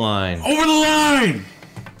 Over the line. Over the line!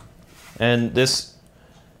 And this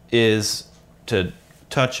is to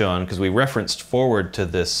touch on, because we referenced forward to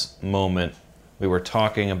this moment. We were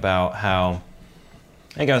talking about how,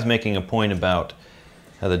 I think I was making a point about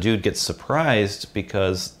how the dude gets surprised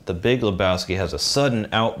because the Big Lebowski has a sudden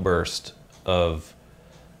outburst of,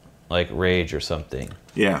 like, rage or something.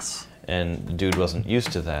 Yes. And the dude wasn't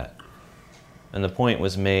used to that. And the point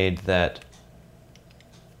was made that,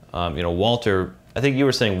 Walter, I think you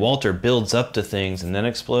were saying Walter builds up to things and then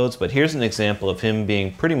explodes, but here's an example of him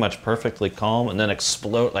being pretty much perfectly calm and then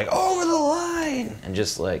explode, like, over the line! And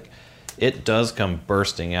just, like, it does come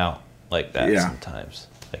bursting out like that sometimes.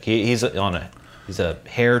 Like he's a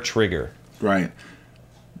hair trigger. Right.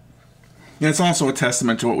 Yeah, it's also a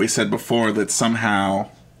testament to what we said before, that somehow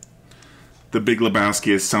the Big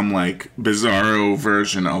Lebowski is some like bizarro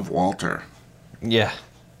version of Walter. Yeah.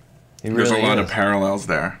 There's a lot of parallels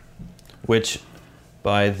there. Which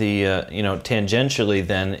by the tangentially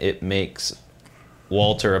then it makes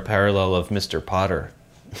Walter a parallel of Mr. Potter.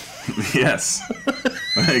 Yes.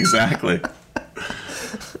 Exactly.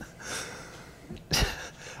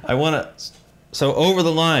 So over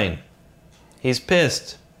the line. He's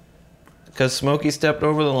pissed because Smokey stepped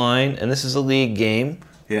over the line, and this is a league game.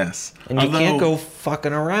 Yes. And you can't go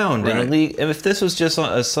fucking around in a league. And if this was just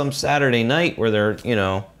some Saturday night where they're,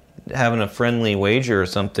 having a friendly wager or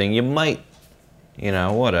something, you might,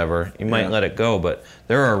 whatever. You might let it go. But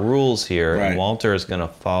there are rules here, and Walter is going to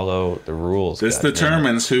follow the rules. This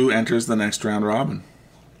determines who enters the next round robin.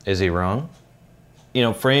 Is he wrong?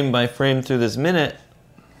 Frame by frame through this minute,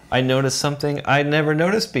 I noticed something I'd never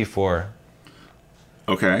noticed before.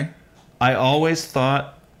 Okay. I always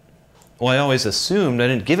assumed, I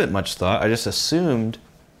didn't give it much thought, I just assumed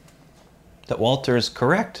that Walter is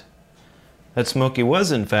correct. That Smokey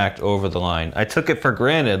was, in fact, over the line. I took it for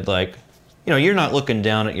granted, like, you're not looking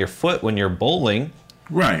down at your foot when you're bowling.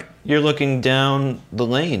 Right. You're looking down the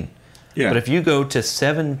lane. Yeah. But if you go to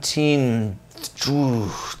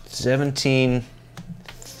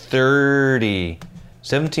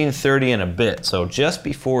 1730 and a bit, so just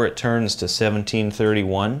before it turns to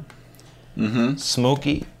 1731,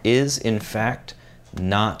 Smokey is, in fact,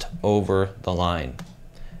 not over the line.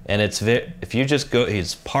 And if you just go,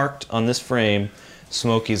 he's parked on this frame,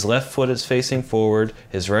 Smokey's left foot is facing forward,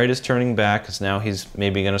 his right is turning back, because now he's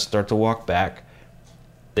maybe going to start to walk back.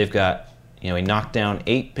 They've got, he knocked down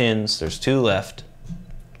 8 pins, there's 2 left,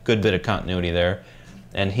 good bit of continuity there,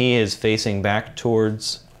 and he is facing back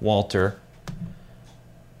towards Walter,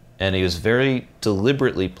 and he was very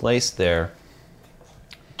deliberately placed there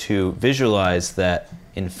to visualize that,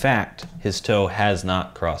 in fact, his toe has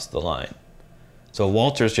not crossed the line. So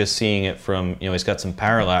Walter's just seeing it from, he's got some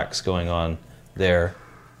parallax going on there.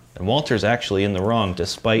 And Walter's actually in the wrong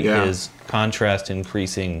despite his contrast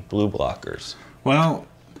increasing blue blockers. Well,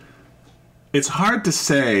 it's hard to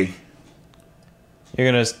say.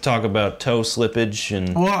 You're going to talk about toe slippage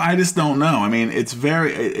and... Well, I just don't know. I mean, it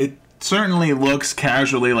certainly looks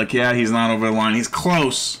casually like, yeah, he's not over the line. He's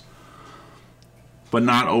close, but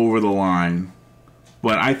not over the line.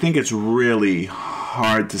 But I think it's really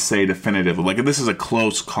hard to say definitively. Like, if this is a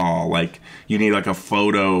close call, like, you need, like, a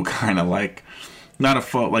photo kind of like... Not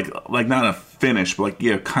a like not a finish, but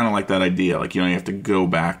like kind of like that idea. Like, you have to go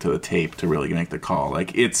back to the tape to really make the call.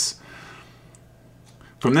 Like, it's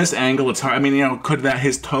from this angle, it's hard. I mean, could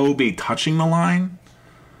his toe be touching the line?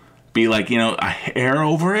 Be like, a hair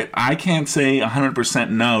over it? I can't say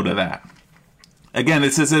 100% no to that. Again,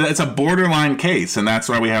 it's a borderline case, and that's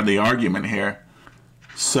why we have the argument here.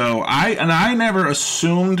 So I never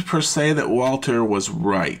assumed per se that Walter was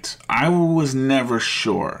right. I was never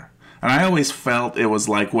sure. And I always felt it was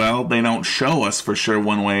like, well, they don't show us for sure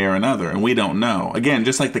one way or another, and we don't know. Again,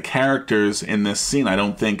 just like the characters in this scene, I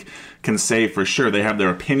don't think can say for sure. They have their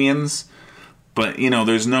opinions, but,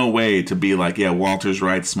 there's no way to be like, yeah, Walter's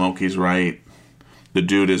right, Smokey's right, the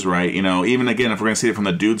dude is right. Even again, if we're going to see it from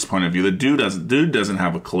the dude's point of view, the dude doesn't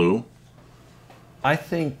have a clue. I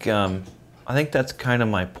think that's kind of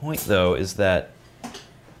my point, though, is that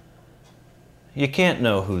you can't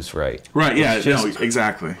know who's right. Right, yeah,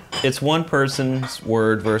 exactly. It's one person's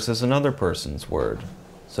word versus another person's word.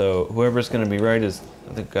 So whoever's going to be right is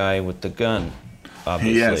the guy with the gun,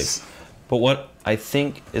 obviously. Yes. But what I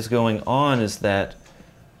think is going on is that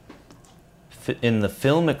in the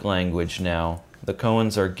filmic language now, the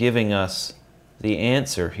Coens are giving us the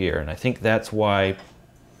answer here. And I think that's why...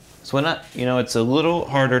 So when it's a little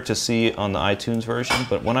harder to see on the iTunes version,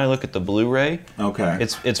 but when I look at the Blu-ray, okay,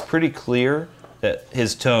 it's pretty clear that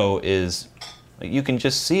his toe is, you can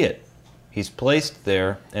just see it. He's placed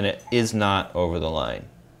there, and it is not over the line.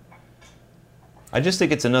 I just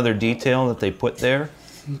think it's another detail that they put there.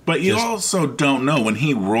 But you also don't know. When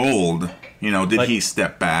he rolled, did he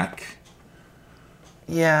step back?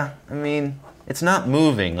 Yeah, I mean, it's not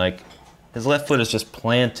moving. Like, his left foot is just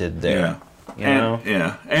planted there. Yeah.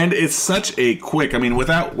 Yeah. And it's such a quick, I mean,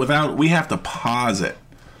 without, we have to pause it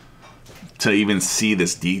to even see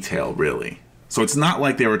this detail, really. So it's not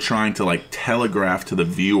like they were trying to telegraph to the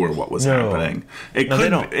viewer what was happening.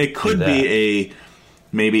 It could be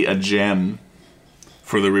maybe a gem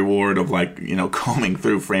for the reward of combing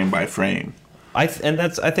through frame by frame. I think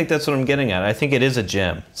that's what I'm getting at. I think it is a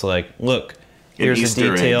gem. It's like, look, here's a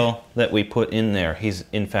detail that we put in there. He's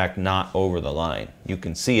in fact not over the line. You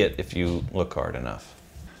can see it if you look hard enough.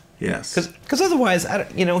 Yes. Because otherwise,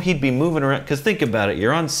 he'd be moving around. Because think about it.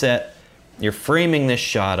 You're on set. You're framing this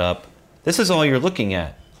shot up. This is all you're looking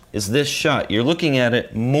at, is this shot. You're looking at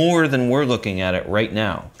it more than we're looking at it right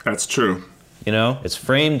now. That's true. It's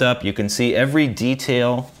framed up. You can see every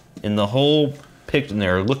detail in the whole picture. And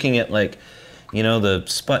they're looking at, the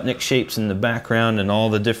Sputnik shapes in the background and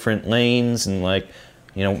all the different lanes. And,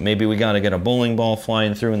 maybe we got to get a bowling ball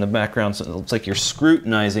flying through in the background. So it's like you're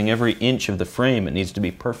scrutinizing every inch of the frame. It needs to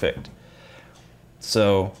be perfect.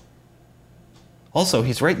 So, also,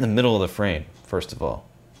 he's right in the middle of the frame, first of all.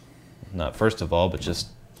 Not first of all, but just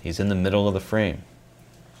he's in the middle of the frame.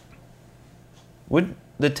 Would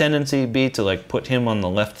the tendency be to put him on the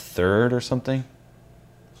left third or something?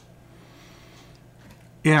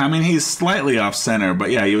 Yeah, I mean, he's slightly off center,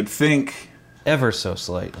 but yeah, you would think... Ever so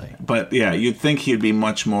slightly. But yeah, you'd think he'd be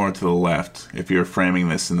much more to the left if you're framing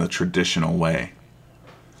this in the traditional way.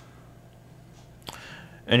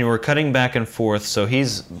 And we're cutting back and forth, so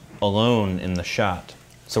he's alone in the shot.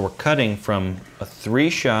 So we're cutting from a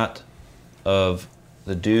 3-shot of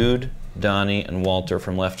the dude, Donnie, and Walter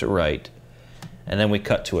from left to right, and then we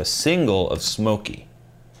cut to a single of Smokey.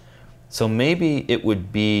 So maybe it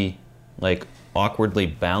would be awkwardly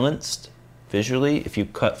balanced visually if you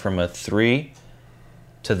cut from a 3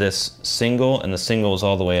 to this single, and the single is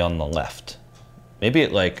all the way on the left. Maybe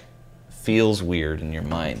it feels weird in your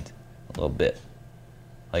mind a little bit,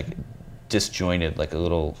 disjointed, a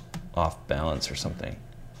little off balance or something.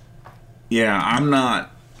 Yeah,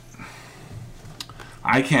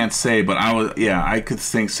 I can't say, but I could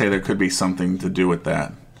say there could be something to do with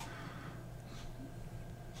that.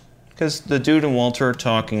 Because the dude and Walter are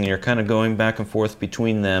talking, and you're kind of going back and forth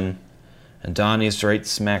between them, and Donnie's right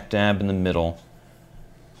smack dab in the middle.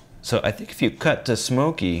 So I think if you cut to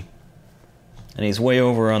Smokey, and he's way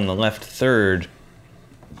over on the left third,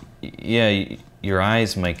 yeah, your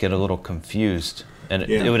eyes might get a little confused. And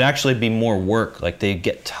Yeah. it would actually be more work. Like they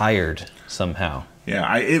get tired somehow.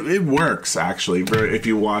 Yeah, it works actually. If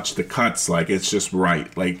you watch the cuts, like it's just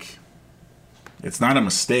right. Like it's not a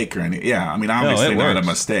mistake or anything. Yeah, I mean obviously not a works.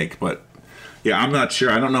 mistake, but yeah, I'm not sure.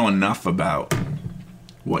 I don't know enough about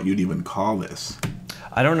what you'd even call this.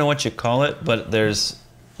 I don't know what you call it, but there's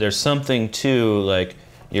something to, like,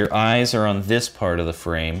 your eyes are on this part of the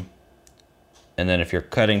frame, and then if you're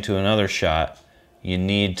cutting to another shot, you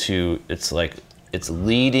need to, it's like, it's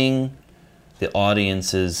leading the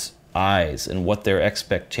audience's eyes and what their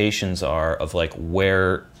expectations are of, like,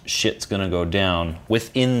 where shit's gonna go down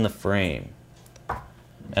within the frame.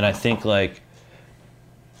 And I think, like,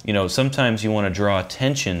 you know, sometimes you want to draw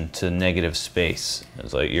attention to negative space.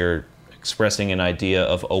 It's like you're expressing an idea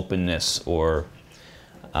of openness or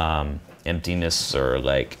emptiness, or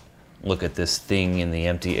like, look at this thing in the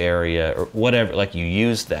empty area, or whatever. Like, you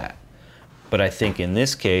use that. But I think in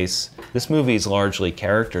this case, this movie is largely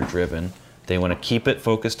character driven. They want to keep it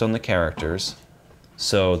focused on the characters.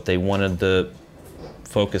 So they wanted the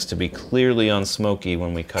focus to be clearly on Smokey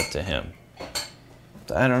when we cut to him.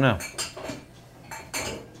 I don't know.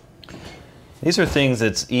 These are things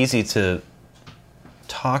that's easy to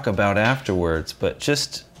talk about afterwards, but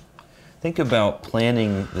just think about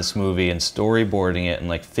planning this movie and storyboarding it and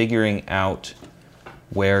like figuring out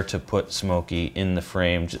where to put Smokey in the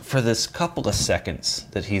frame for this couple of seconds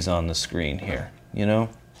that he's on the screen here, you know?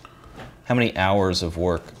 How many hours of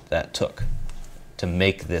work that took to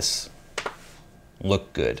make this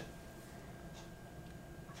look good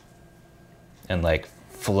and like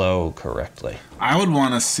flow correctly. I would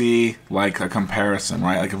want to see like a comparison,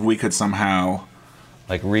 right? Like if we could somehow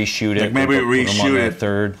like reshoot it, like maybe put 'em on reshoot the it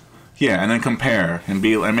third. Yeah, and then compare and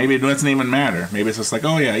be, and maybe it doesn't even matter. Maybe it's just like,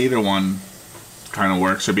 oh yeah, either one kind of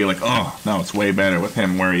works. Or be like, oh no, it's way better with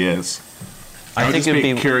him where he is. I would think just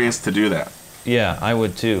it'd be curious to do that. Yeah, I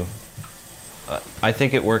would too. I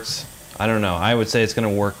think it works. I don't know. I would say it's going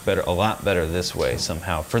to work better, a lot better this way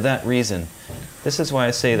somehow. For that reason, this is why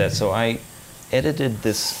I say that. So I edited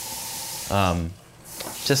this,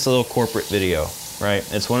 just a little corporate video, right?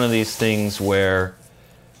 It's one of these things where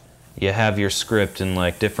you have your script and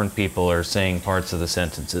like different people are saying parts of the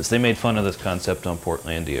sentences. They made fun of this concept on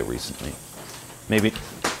Portlandia recently. Maybe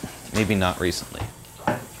not recently.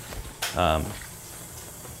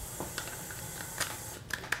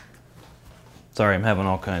 Sorry, I'm having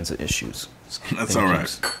all kinds of issues. That's all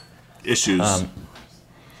right. Issues.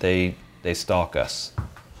 They stalk us.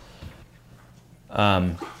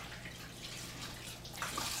 And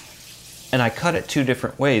I cut it two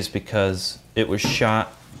different ways because it was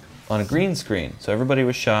shot on a green screen. So everybody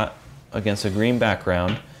was shot against a green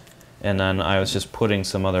background, and then I was just putting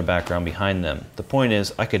some other background behind them. The point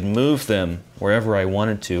is, I could move them wherever I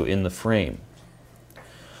wanted to in the frame.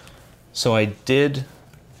 So I did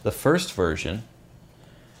the first version,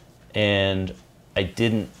 and I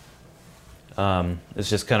didn't, it's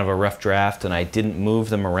just kind of a rough draft, and I didn't move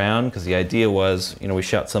them around because the idea was, you know, we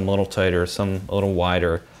shot some a little tighter, some a little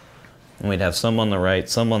wider, and we'd have some on the right,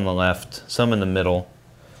 some on the left, some in the middle.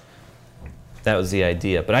 That was the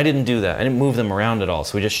idea, but I didn't do that. I didn't move them around at all,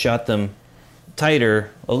 so we just shot them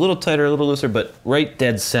tighter, a little looser, but right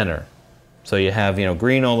dead center. So you have, you know,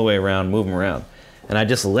 green all the way around, move them around. And I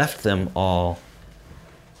just left them all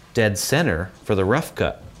dead center for the rough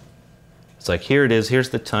cut. It's like, here it is, here's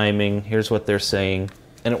the timing, here's what they're saying,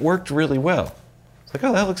 and it worked really well. It's like,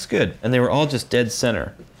 oh, that looks good. And they were all just dead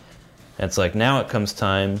center. And it's like, now it comes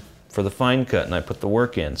time for the fine cut, and I put the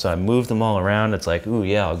work in. So I moved them all around. It's like, ooh,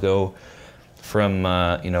 yeah, I'll go from,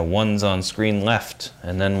 you know, one's on screen left,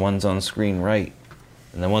 and then one's on screen right,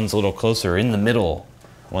 and then one's a little closer in the middle,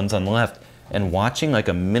 one's on the left. And watching like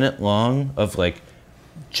a minute long of like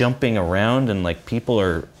jumping around and like people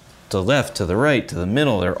are to the left, to the right, to the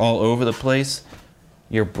middle, they're all over the place,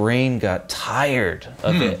 your brain got tired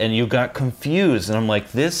of it and you got confused. And I'm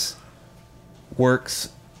like, this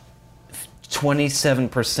works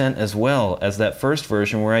 27% as well as that first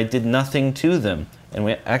version where I did nothing to them. And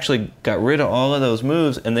we actually got rid of all of those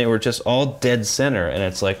moves and they were just all dead center. And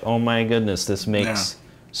it's like, oh my goodness, this makes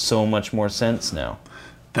so much more sense now.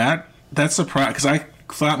 That's surprising, because I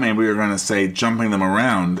thought maybe we were going to say jumping them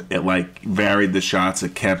around, it like varied the shots,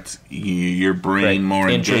 it kept your brain more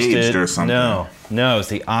engaged or something. No, it's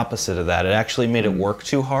the opposite of that. It actually made it work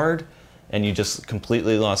too hard, and you just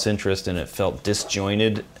completely lost interest, and it felt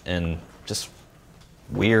disjointed and just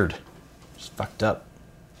weird, just fucked up.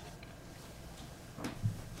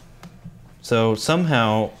 So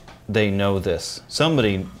somehow they know this.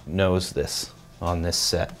 Somebody knows this on this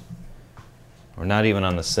set. Or not even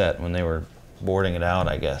on the set, when they were boarding it out,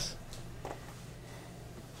 I guess.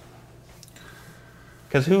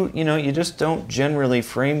 Because you just don't generally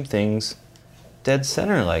frame things dead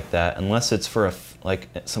center like that unless it's for like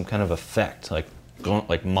some kind of effect, like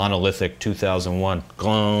monolithic 2001.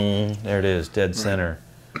 Glong, there it is, dead center.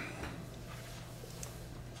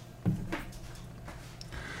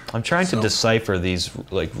 I'm trying to decipher these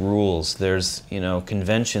like rules. There's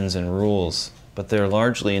conventions and rules, but they're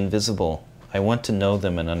largely invisible. I want to know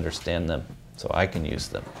them and understand them so I can use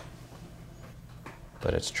them.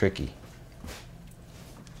 But it's tricky.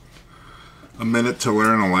 A minute to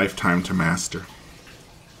learn, a lifetime to master.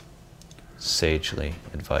 Sagely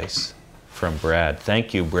advice from Brad.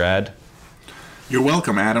 Thank you, Brad. You're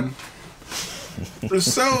welcome, Adam.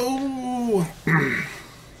 So,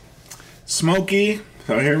 Smokey.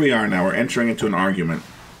 So here we are now. We're entering into an argument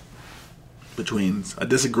a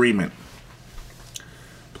disagreement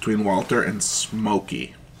between Walter and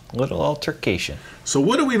Smokey. Little altercation. So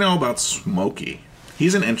what do we know about Smokey?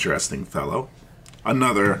 He's an interesting fellow.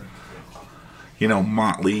 Another,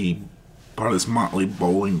 motley, part of this motley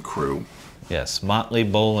bowling crew. Yes, Motley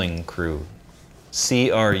Bowling Crew.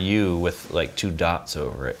 CRU with like 2 dots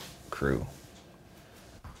over it. Crew.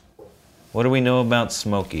 What do we know about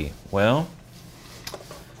Smokey? Well,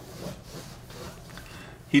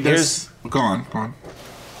 he does. Go on.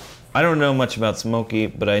 I don't know much about Smokey,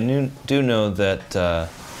 but I do know that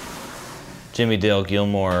Jimmy Dale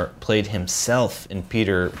Gilmore played himself in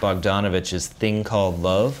Peter Bogdanovich's Thing Called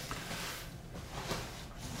Love.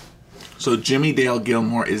 So Jimmy Dale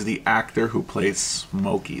Gilmore is the actor who plays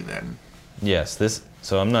Smokey then? Yes,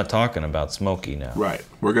 so I'm not talking about Smokey now. Right.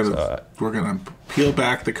 We're gonna peel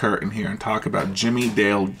back the curtain here and talk about Jimmy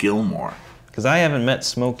Dale Gilmore. Because I haven't met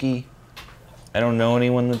Smokey. I don't know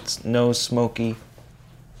anyone that knows Smokey.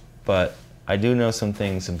 But I do know some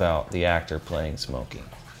things about the actor playing Smokey.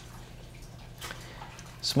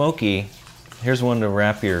 Smokey, here's one to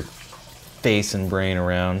wrap your face and brain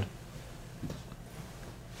around.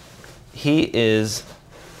 He is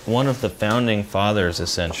one of the founding fathers,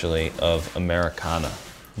 essentially, of Americana,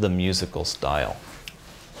 the musical style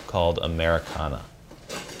called Americana.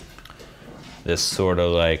 This sort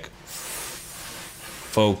of like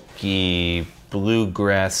folky,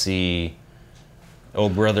 bluegrassy, "Oh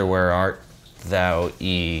brother, where art thou?"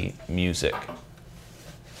 music.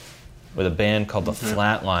 With a band called the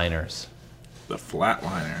Flatliners. The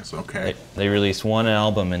Flatliners, okay. They released one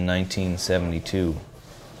album in 1972.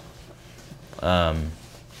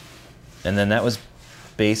 And then that was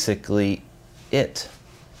basically it.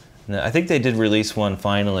 Now, I think they did release one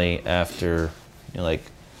finally after,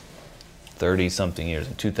 30-something years.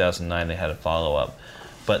 In 2009, they had a follow-up.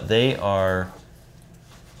 But they are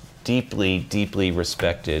deeply, deeply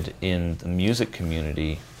respected in the music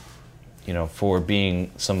community, for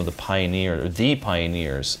being some of the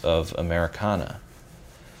pioneers of Americana.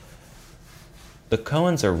 The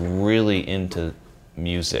Coens are really into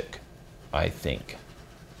music, I think.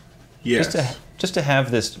 Yes. Just to have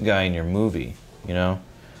this guy in your movie,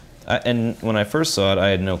 and when I first saw it, I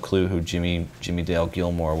had no clue who Jimmy Dale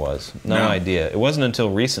Gilmore was. No idea. It wasn't until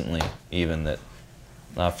recently, even, that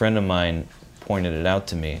a friend of mine pointed it out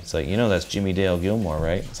to me. It's like, that's Jimmy Dale Gilmore,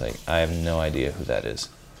 right? It's like, I have no idea who that is.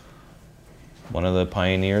 One of the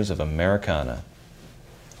pioneers of Americana.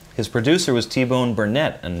 His producer was T-Bone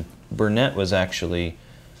Burnett, and Burnett was actually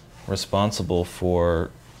responsible for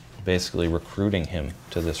basically recruiting him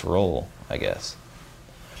to this role, I guess.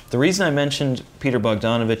 The reason I mentioned Peter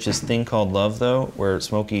Bogdanovich's Thing Called Love, though, where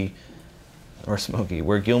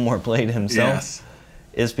Gilmore played himself,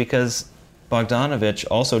 is because Bogdanovich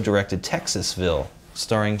also directed Texasville,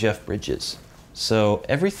 starring Jeff Bridges. So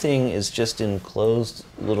everything is just in closed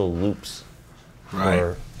little loops. Right.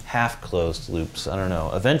 Or half-closed loops. I don't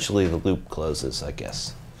know. Eventually the loop closes, I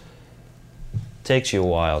guess. Takes you a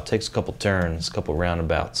while. Takes a couple turns, a couple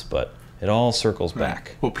roundabouts, but it all circles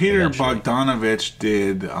back. Well, Peter eventually. Bogdanovich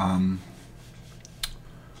did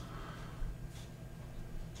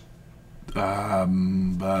The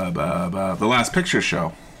Last Picture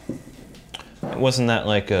Show. Wasn't that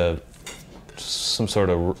like some sort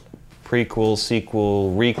of prequel,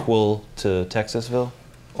 sequel, requel to Texasville?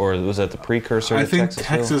 Or was that the precursor to Texasville? I think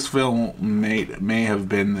Texasville may have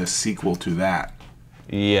been the sequel to that.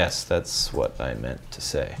 Yes, that's what I meant to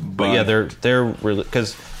say. But yeah, they're really,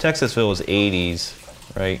 because Texasville was 80s,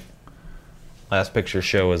 right? Last Picture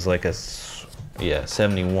Show was like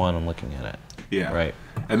 71. I'm looking at it. Yeah. Right.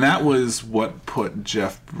 And that was what put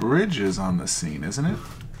Jeff Bridges on the scene, isn't it?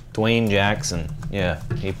 Dwayne Jackson. Yeah,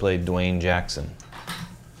 he played Dwayne Jackson.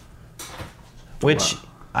 Which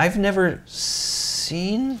I've never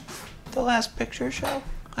seen The Last Picture Show,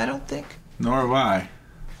 I don't think. Nor have I.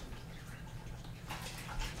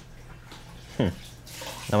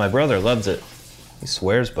 Now my brother loves it. He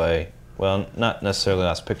swears by, well, not necessarily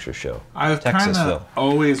Last Picture Show. I've Texas, kind though. of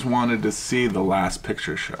always wanted to see The Last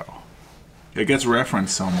Picture Show. It gets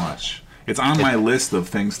referenced so much. It's on my list of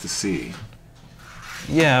things to see.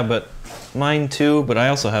 Yeah, but mine too. But I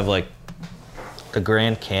also have like the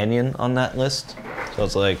Grand Canyon on that list. So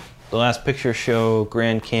it's like The Last Picture Show,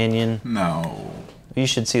 Grand Canyon. No. You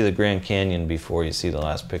should see the Grand Canyon before you see The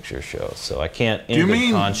Last Picture Show. So I can't, in Do you good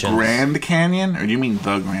mean conscience. Grand Canyon, or do you mean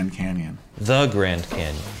The Grand Canyon? The Grand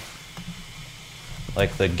Canyon.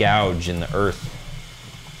 Like the gouge in the earth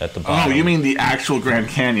at the bottom. Oh, you mean the actual Grand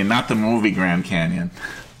Canyon, not the movie Grand Canyon.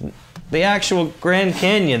 the actual Grand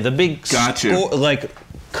Canyon, the big Gotcha. like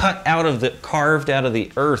carved out of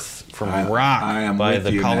the earth from rock I am by with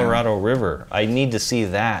the you Colorado River. I need to see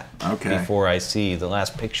that Okay. before I see The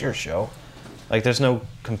Last Picture Show. Like, there's no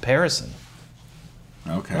comparison.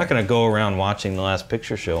 Okay. I'm not going to go around watching The Last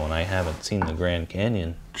Picture Show when I haven't seen the Grand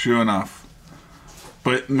Canyon. True enough.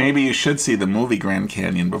 But maybe you should see the movie Grand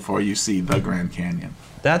Canyon before you see the Grand Canyon.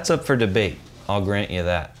 That's up for debate. I'll grant you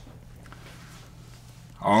that.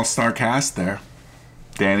 All-star cast there.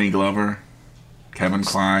 Danny Glover, Kevin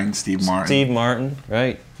Kline, Steve Martin, Steve Martin,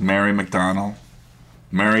 right? Mary McDonnell,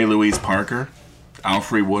 Mary Louise Parker,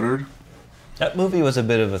 Alfre Woodard. That movie was a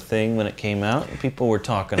bit of a thing when it came out. People were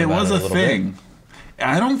talking It about was it a a little thing. bit.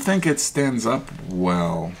 I don't think it stands up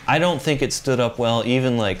well. I don't think it stood up well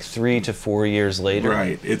even like 3 to 4 years later.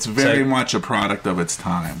 Right. It's very like- much a product of its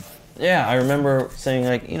time. Yeah, I remember saying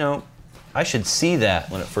like, I should see that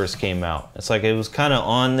when it first came out. It's like it was kind of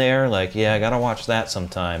on there, like, yeah, I gotta watch that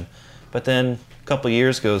sometime. But then a couple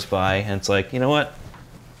years goes by, and it's like, you know what?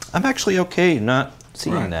 I'm actually okay not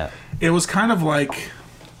seeing Right. that. It was kind of like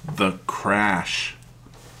the Crash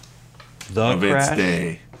The of Crash. its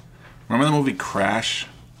day. Remember the movie Crash?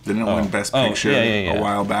 Didn't it win Best Oh, Picture yeah. a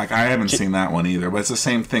while back? I haven't seen that one either, but it's the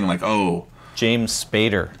same thing. Like, James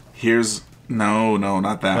Spader. here's no,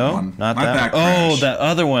 not that No, one. not that. Crash. Oh, that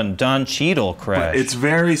other one, Don Cheadle Crash. But it's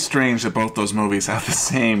very strange that both those movies have the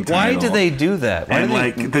same Why title. do they do that? Why And do they...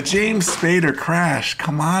 like the James Spader Crash,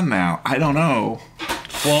 come on now. I don't know.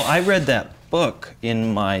 Well, I read that book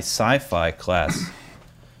in my sci-fi class.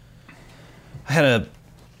 I had a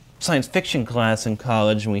science fiction class in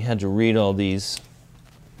college, and we had to read all these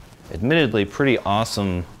admittedly pretty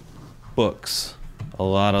awesome books. A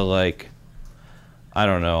lot of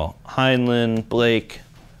Heinlein, Blake,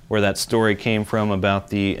 where that story came from about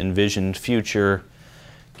the envisioned future,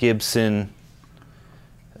 Gibson.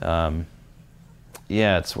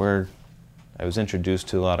 It's where I was introduced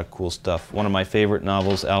to a lot of cool stuff. One of my favorite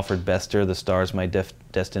novels, Alfred Bester, The Star's My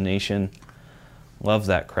Destination. Love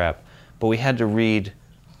that crap. But we had to read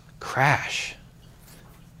Crash.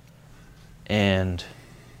 And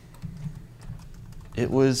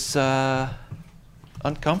it was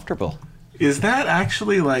uncomfortable. Is that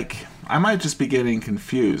actually I might just be getting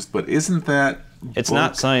confused, but isn't that It's book-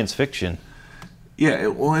 not science fiction.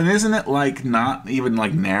 Yeah, and isn't it not even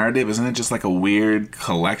narrative? Isn't it just a weird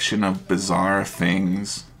collection of bizarre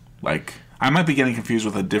things? I might be getting confused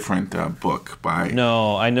with a different book by...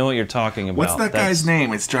 No, I know what you're talking about. What's that guy's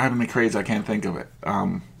name? It's driving me crazy. I can't think of it.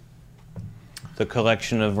 The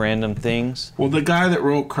collection of random things? Well, the guy that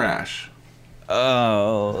wrote Crash,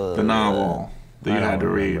 Oh. the novel that I you don't had to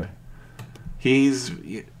read. remember. He's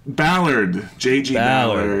Ballard, J.G.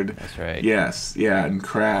 Ballard. That's right. Yes, yeah, and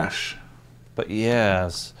Crash. But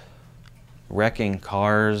yes, wrecking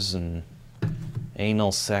cars and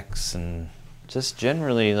anal sex and just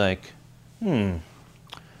generally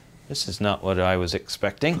this is not what I was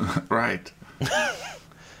expecting. Right.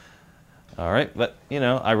 All right, but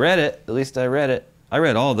I read it. At least I read it. I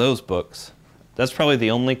read all those books. That's probably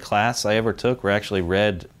the only class I ever took where I actually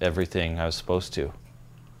read everything I was supposed to.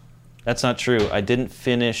 That's not true. I didn't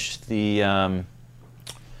finish the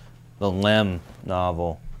Lem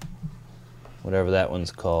novel, whatever that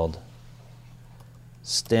one's called.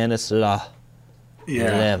 Stanislaw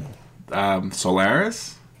Yeah. Lem.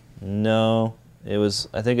 Solaris? No,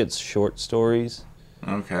 I think it's short stories.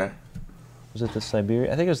 Okay. Was it the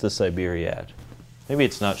Siberia? I think it was the Siberiad. Maybe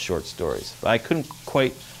it's not short stories. But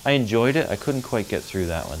I enjoyed it. I couldn't quite get through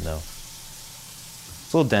that one, though.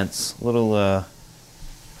 It's a little dense, a little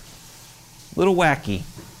wacky.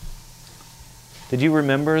 Did you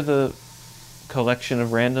remember the collection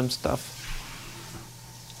of random stuff?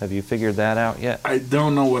 Have you figured that out yet? I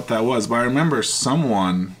don't know what that was, but I remember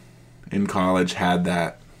someone in college had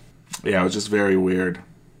that. Yeah, it was just very weird.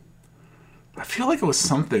 I feel like it was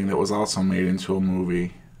something that was also made into a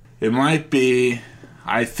movie. It might be...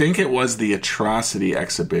 I think it was the Atrocity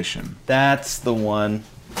Exhibition. That's the one.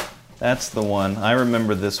 I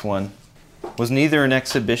remember this one. was neither an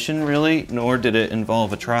exhibition, really, nor did it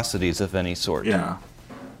involve atrocities of any sort. Yeah.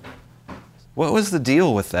 What was the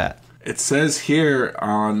deal with that? It says here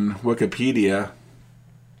on Wikipedia,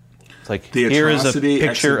 It's like, The here is a atrocity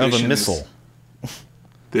picture of a exhibition missile.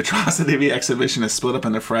 the atrocity exhibition is split up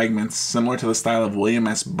into fragments similar to the style of William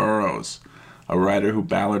S. Burroughs, a writer who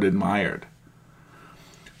Ballard admired.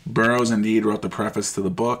 Burroughs indeed wrote the preface to the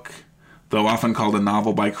book. Though often called a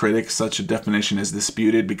novel by critics, such a definition is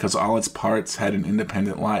disputed because all its parts had an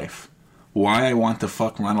independent life. Why I Want to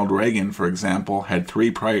Fuck Ronald Reagan, for example, had 3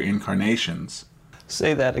 prior incarnations.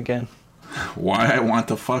 Say that again. Why I Want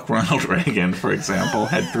to Fuck Ronald Reagan, for example,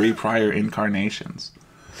 had 3 prior incarnations.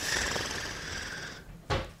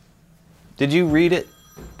 Did you read it?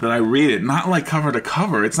 Did I read it? Not like cover to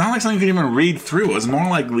cover. It's not like something you can even read through. It was more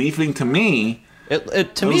like leafing to me.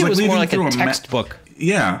 To me, it was more like a textbook.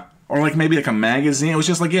 Yeah. Or like maybe like a magazine. It was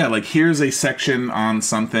just like, yeah, like here's a section on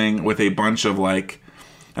something with a bunch of like,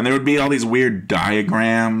 and there would be all these weird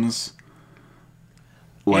diagrams.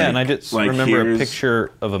 Yeah, and I just remember a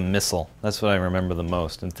picture of a missile. That's what I remember the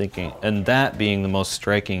most, and thinking, and that being the most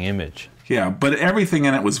striking image. Yeah, but everything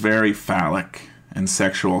in it was very phallic and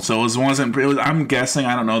sexual. So I'm guessing,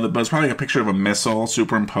 I don't know, but it's probably like a picture of a missile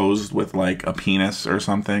superimposed with like a penis or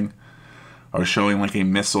something. Or showing like a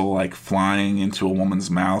missile like flying into a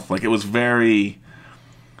woman's mouth. Like it was very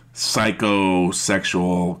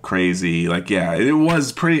psychosexual, crazy. Like, yeah, it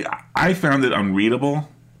was pretty. I found it unreadable.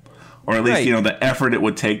 Or at least, Right. you know, the effort it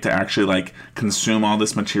would take to actually like consume all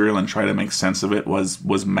this material and try to make sense of it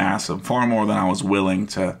was massive. Far more than I was willing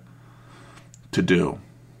to do.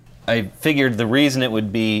 I figured the reason it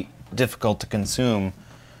would be difficult to consume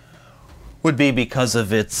would be because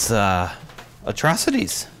of its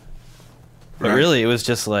atrocities. But Right. really, it was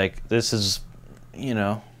just like, this is,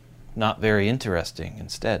 not very interesting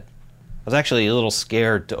instead. I was actually a little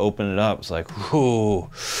scared to open it up. It's like,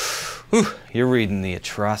 whoo, you're reading the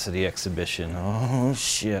atrocity exhibition. Oh,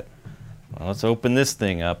 shit. Well, let's open this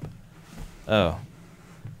thing up. Oh,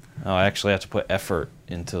 I actually have to put effort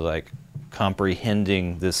into, like,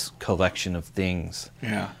 comprehending this collection of things.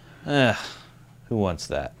 Yeah. Who wants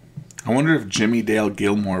that? I wonder if Jimmy Dale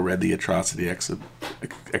Gilmore read the atrocity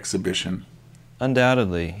exhibition.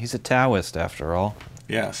 Undoubtedly. He's a Taoist, after all.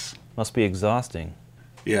 Yes. Must be exhausting.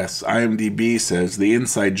 Yes, IMDb says the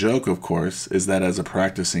inside joke, of course, is that as a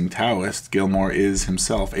practicing Taoist, Gilmore is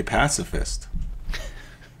himself a pacifist.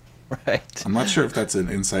 Right. I'm not sure if that's an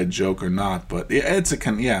inside joke or not, but yeah, it's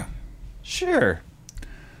yeah. Sure.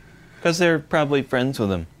 Because they're probably friends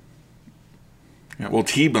with him. Yeah. Well,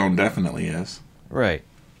 T-Bone definitely is. Right.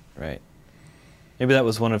 Maybe that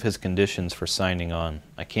was one of his conditions for signing on.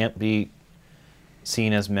 I can't be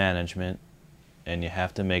seen as management, and you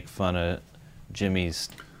have to make fun of Jimmy's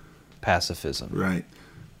pacifism. Right.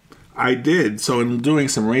 I did. So in doing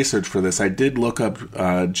some research for this, I did look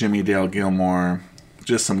up Jimmy Dale Gilmore,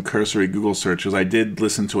 just some cursory Google searches. I did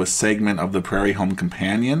listen to a segment of the Prairie Home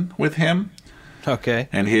Companion with him. Okay.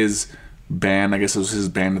 And his band, I guess it was his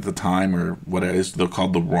band at the time, or what it is, they're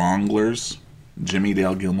called the Wranglers. Jimmy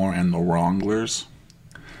Dale Gilmore and the Wranglers.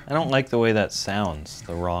 I don't like the way that sounds,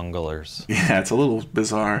 the Wranglers. Yeah, it's a little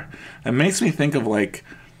bizarre. It makes me think of like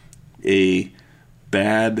a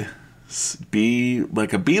bad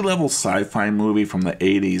B-level sci-fi movie from the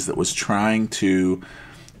 80s that was trying to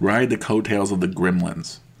ride the coattails of the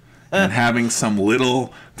Gremlins. And having some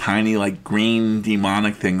little tiny like green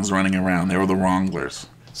demonic things running around. They were the Wranglers.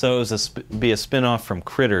 So it was be a spin-off from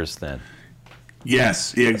Critters then.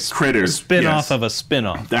 Yes, yeah, Critters. A spin-off yes. of a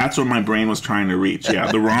spin-off. That's what my brain was trying to reach.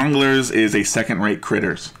 Yeah, the Wranglers is a second-rate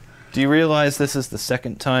Critters. Do you realize this is the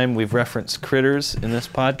second time we've referenced Critters in this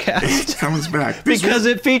podcast? It comes back. Because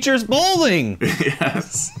it features bowling.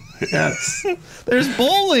 Yes. There's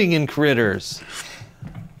bowling in Critters.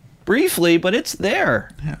 Briefly, but it's there.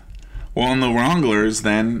 Yeah. Well, and the Wranglers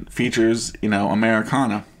then features,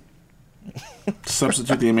 Americana.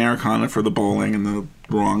 Substitute the Americana for the bowling, and the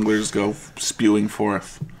Wranglers go spewing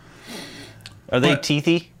forth. Are they But-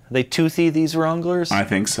 teethy? Are they toothy, these Wranglers? I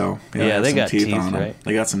think so. Yeah, they some got teeth, on them. right?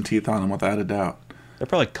 They got some teeth on them, without a doubt. They're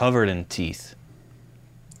probably covered in teeth.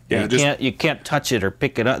 Yeah, You can't touch it or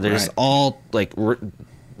pick it up. They're just Right. all like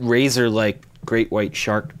razor-like great white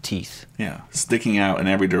shark teeth sticking out in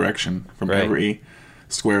every direction from Right. every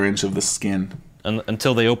square inch of the skin.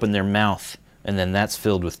 until they open their mouth, and then that's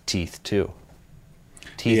filled with teeth too.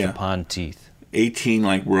 Teeth Yeah. upon teeth. 18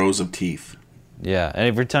 like rows of teeth. Yeah, and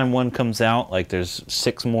every time one comes out, like there's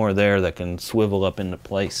 6 more there that can swivel up into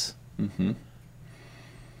place. Mm-hmm.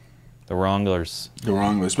 The Wranglers. The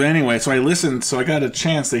Wranglers. But anyway, so I got a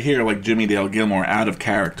chance to hear like Jimmy Dale Gilmore out of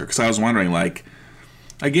character, because I was wondering, like,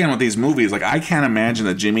 again, with these movies, like, I can't imagine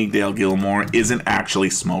that Jimmy Dale Gilmore isn't actually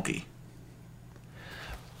Smokey.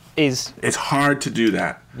 It's hard to do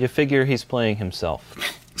that. You figure he's playing himself.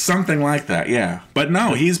 Something like that, yeah. But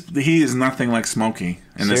no, he is nothing like Smokey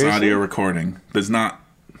in this audio recording. There's not.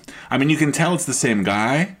 I mean, you can tell it's the same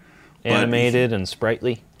guy. Animated and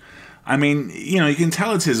sprightly. I mean, you can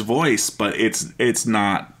tell it's his voice, but it's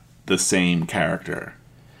not the same character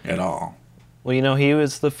at all. Well, he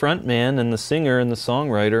was the front man and the singer and the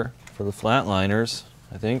songwriter for the Flatliners,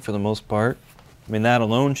 I think, for the most part. I mean, that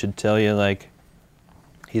alone should tell you, like,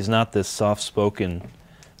 he's not this soft-spoken,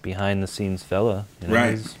 behind-the-scenes fella.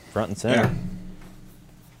 Right. He's front and center. Yeah.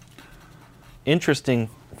 Interesting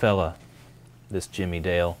fella, this Jimmy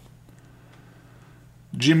Dale.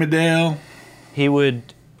 Jimmy Dale. He and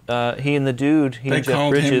the dude, They and Jeff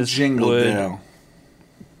called him Bridges Jingle would, Dale.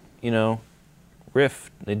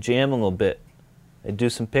 riff. They'd jam a little bit. They'd do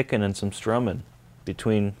some picking and some strumming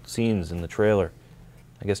between scenes in the trailer.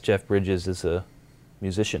 I guess Jeff Bridges is a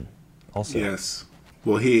musician also. Yes.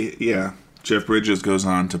 Well, Jeff Bridges goes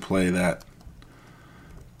on to play that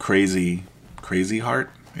Crazy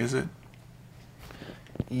Heart, is it?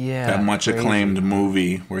 Yeah. That much Crazy. acclaimed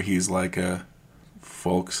movie where he's like a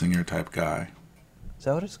folk singer type guy. Is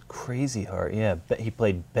that what it's Crazy Heart? Yeah, he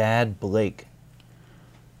played Bad Blake.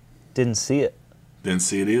 Didn't see it. Didn't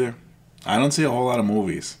see it either. I don't see a whole lot of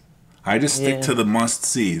movies. I just stick to the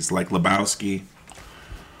must-sees, like Lebowski.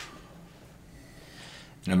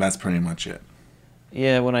 And that's pretty much it.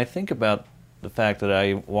 Yeah, when I think about the fact that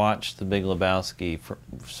I watched The Big Lebowski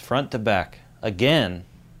front to back again,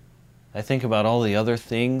 I think about all the other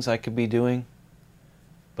things I could be doing.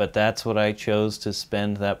 But that's what I chose to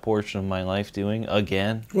spend that portion of my life doing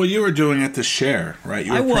again. Well, you were doing it to share, right?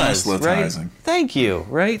 You were proselytizing. Right? Thank you,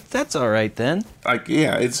 right? That's all right then. Like,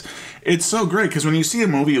 yeah, it's so great because when you see a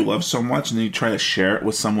movie you love so much and then you try to share it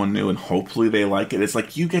with someone new and hopefully they like it, it's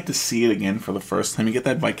like you get to see it again for the first time. You get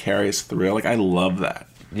that vicarious thrill. Like, I love that.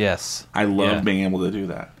 Yes. I love being able to do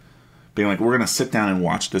that. Being like, we're going to sit down and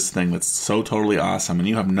watch this thing that's so totally awesome and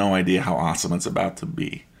you have no idea how awesome it's about to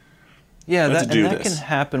be. Yeah, that can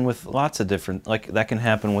happen with lots of different, like, that can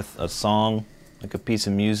happen with a song, like a piece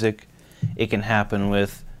of music. It can happen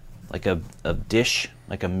with, like, a dish,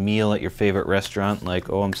 like a meal at your favorite restaurant, like,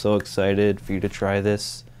 oh, I'm so excited for you to try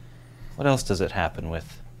this. What else does it happen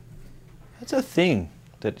with? That's a thing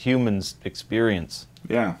that humans experience.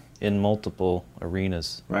 Yeah. In multiple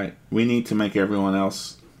arenas. Right. We need to make everyone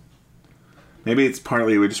else... Maybe it's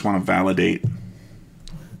partly we just want to validate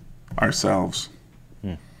ourselves.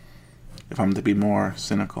 If I'm to be more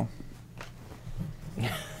cynical.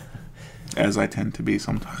 As I tend to be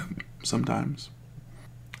sometimes.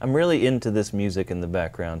 I'm really into this music in the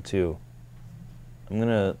background, too. I'm going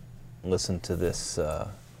to listen to this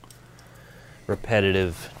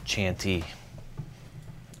repetitive, chanty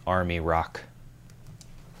army rock.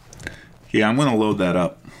 Yeah, I'm going to load that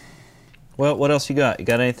up. Well, what else you got? You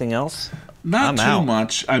got anything else? Not too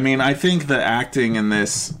much. I mean, I think the acting in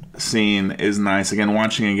this scene is nice. Again,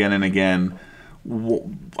 watching again and again.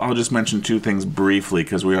 I'll just mention two things briefly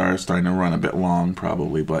because we are starting to run a bit long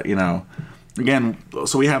probably. But, again,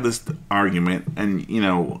 so we have this argument. And,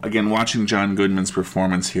 again, watching John Goodman's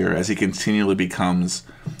performance here as he continually becomes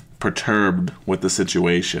perturbed with the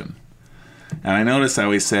situation. And I noticed how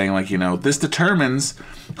he's saying, like, this determines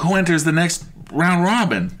who enters the next round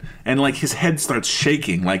robin. And, like, his head starts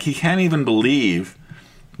shaking. Like, he can't even believe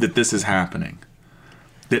that this is happening.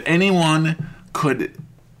 That anyone could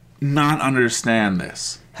not understand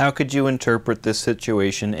this. How could you interpret this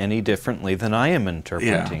situation any differently than I am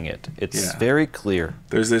interpreting it? It's very clear.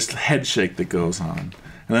 There's this head shake that goes on. And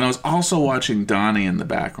then I was also watching Donnie in the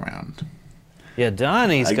background. Yeah,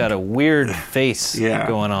 Donnie's got a weird face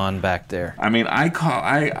going on back there. I mean, I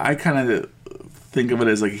kind of think of it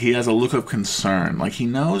as like he has a look of concern. Like he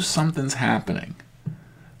knows something's happening.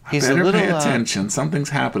 He's better a little, pay attention. Something's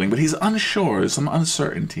happening, but he's unsure. There's some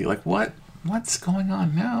uncertainty. Like what's going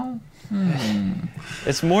on now?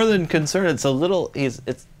 It's more than concern. It's a little. It's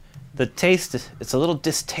the taste. It's a little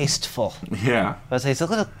distasteful. Yeah. I would say it's a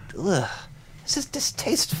little. This is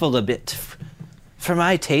distasteful a bit, for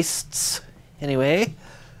my tastes, anyway.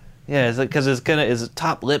 Yeah, it's because it's kind of his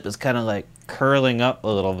top lip is kind of like curling up a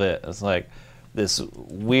little bit. It's like this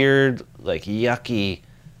weird, like yucky,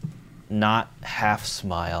 not half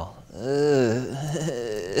smile.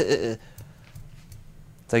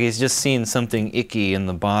 It's like he's just seen something icky in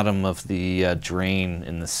the bottom of the drain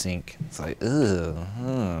in the sink. It's like,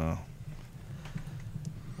 ugh.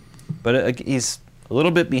 But he's a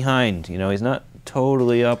little bit behind. He's not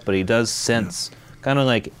totally up, but he does sense, kind of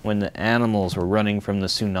like when the animals were running from the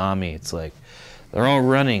tsunami. It's like They're all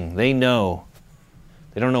running. They know.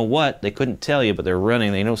 They don't know what. They couldn't tell you, but they're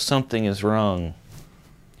running. They know something is wrong.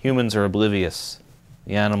 Humans are oblivious.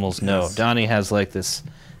 The animals know. Yes. Donnie has like this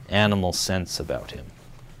animal sense about him.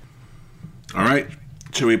 All right.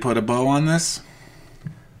 Should we put a bow on this?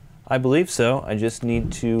 I believe so. I just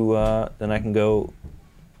need to, then I can go,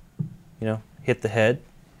 hit the head,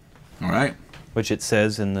 All right. which it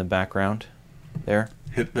says in the background there.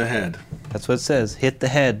 Hit the head. That's what it says. Hit the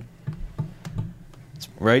head. It's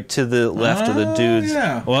right to the left of the dude's.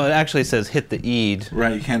 yeah. Well, it actually says hit the eid.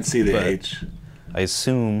 Right, you can't see the But- H.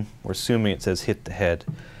 We're assuming it says hit the head.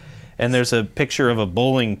 And there's a picture of a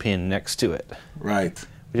bowling pin next to it, Right.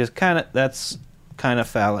 which is that's kind of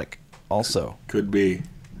phallic also. Could be.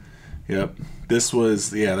 Yep. This was,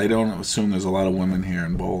 they don't assume there's a lot of women here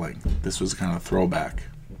in bowling. This was kind of throwback.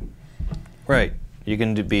 Right. You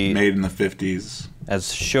can be Made in the 50s.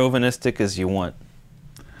 as chauvinistic as you want.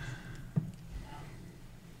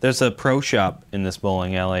 There's a pro shop in this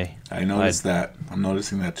bowling alley. I noticed that. I'm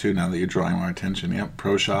noticing that too now that you're drawing more attention. Yep,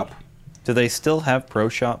 pro shop. Do they still have pro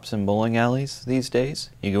shops in bowling alleys these days?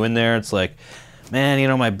 You go in there, it's like,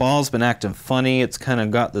 man, my ball's been acting funny. It's kind of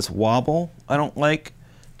got this wobble I don't like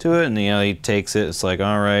to it. And, he takes it. It's like,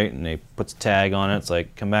 all right. And he puts a tag on it. It's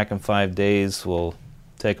like, come back in 5 days. We'll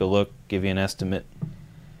take a look, give you an estimate.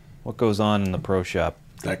 What goes on in the pro shop?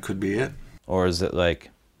 That could be it. Or is it like,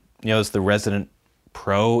 is the resident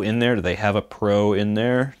pro in there? Do they have a pro in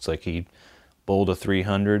there? It's like he bowled a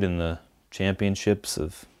 300 in the championships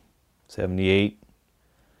of 78.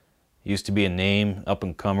 Used to be a name, up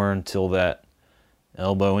and comer until that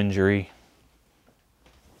elbow injury.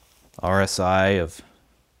 RSI of,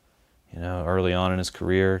 early on in his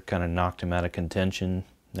career, kind of knocked him out of contention.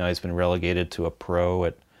 Now he's been relegated to a pro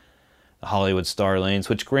at the Hollywood Star Lanes,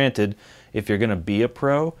 which granted, if you're going to be a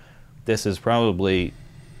pro, this is probably,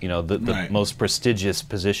 the Right. most prestigious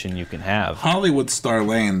position you can have. Hollywood Star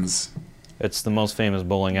Lanes, It's the most famous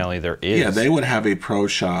bowling alley there is. yeah, they would have a pro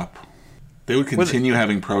shop. They would continue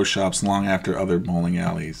having pro shops long after other bowling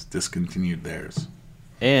alleys discontinued theirs.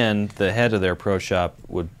 And the head of their pro shop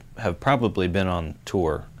would have probably been on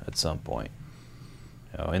tour at some point,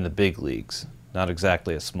 in the big leagues. Not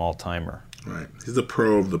exactly a small timer. Right. He's the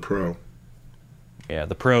pro of the pro. Yeah,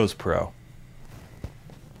 the pro's pro.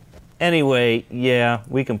 Anyway, yeah,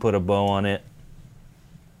 we can put a bow on it.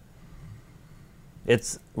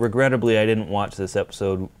 It's regrettably I didn't watch this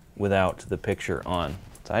episode without the picture on.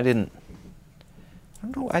 So I don't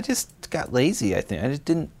know, I just got lazy, I think. I just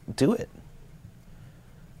didn't do it.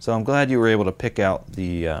 So I'm glad you were able to pick out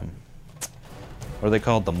the, what are they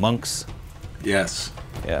called? The monks? Yes.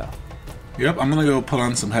 Yeah. Yep, I'm gonna go put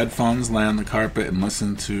on some headphones, lay on the carpet, and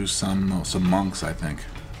listen to some monks, I think.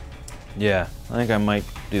 Yeah, I think I might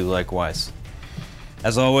do likewise.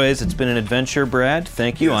 As always, it's been an adventure, Brad.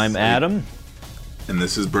 Thank you. Yes, I'm Adam. And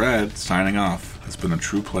this is Brad, signing off. It's been a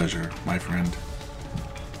true pleasure, my friend.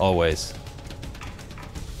 Always.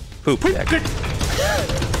 Poop deck.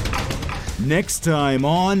 Next time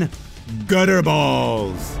on Gutter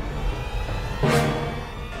Balls.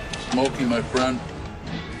 Smokey, my friend,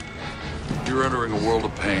 you're entering a world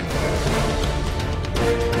of pain.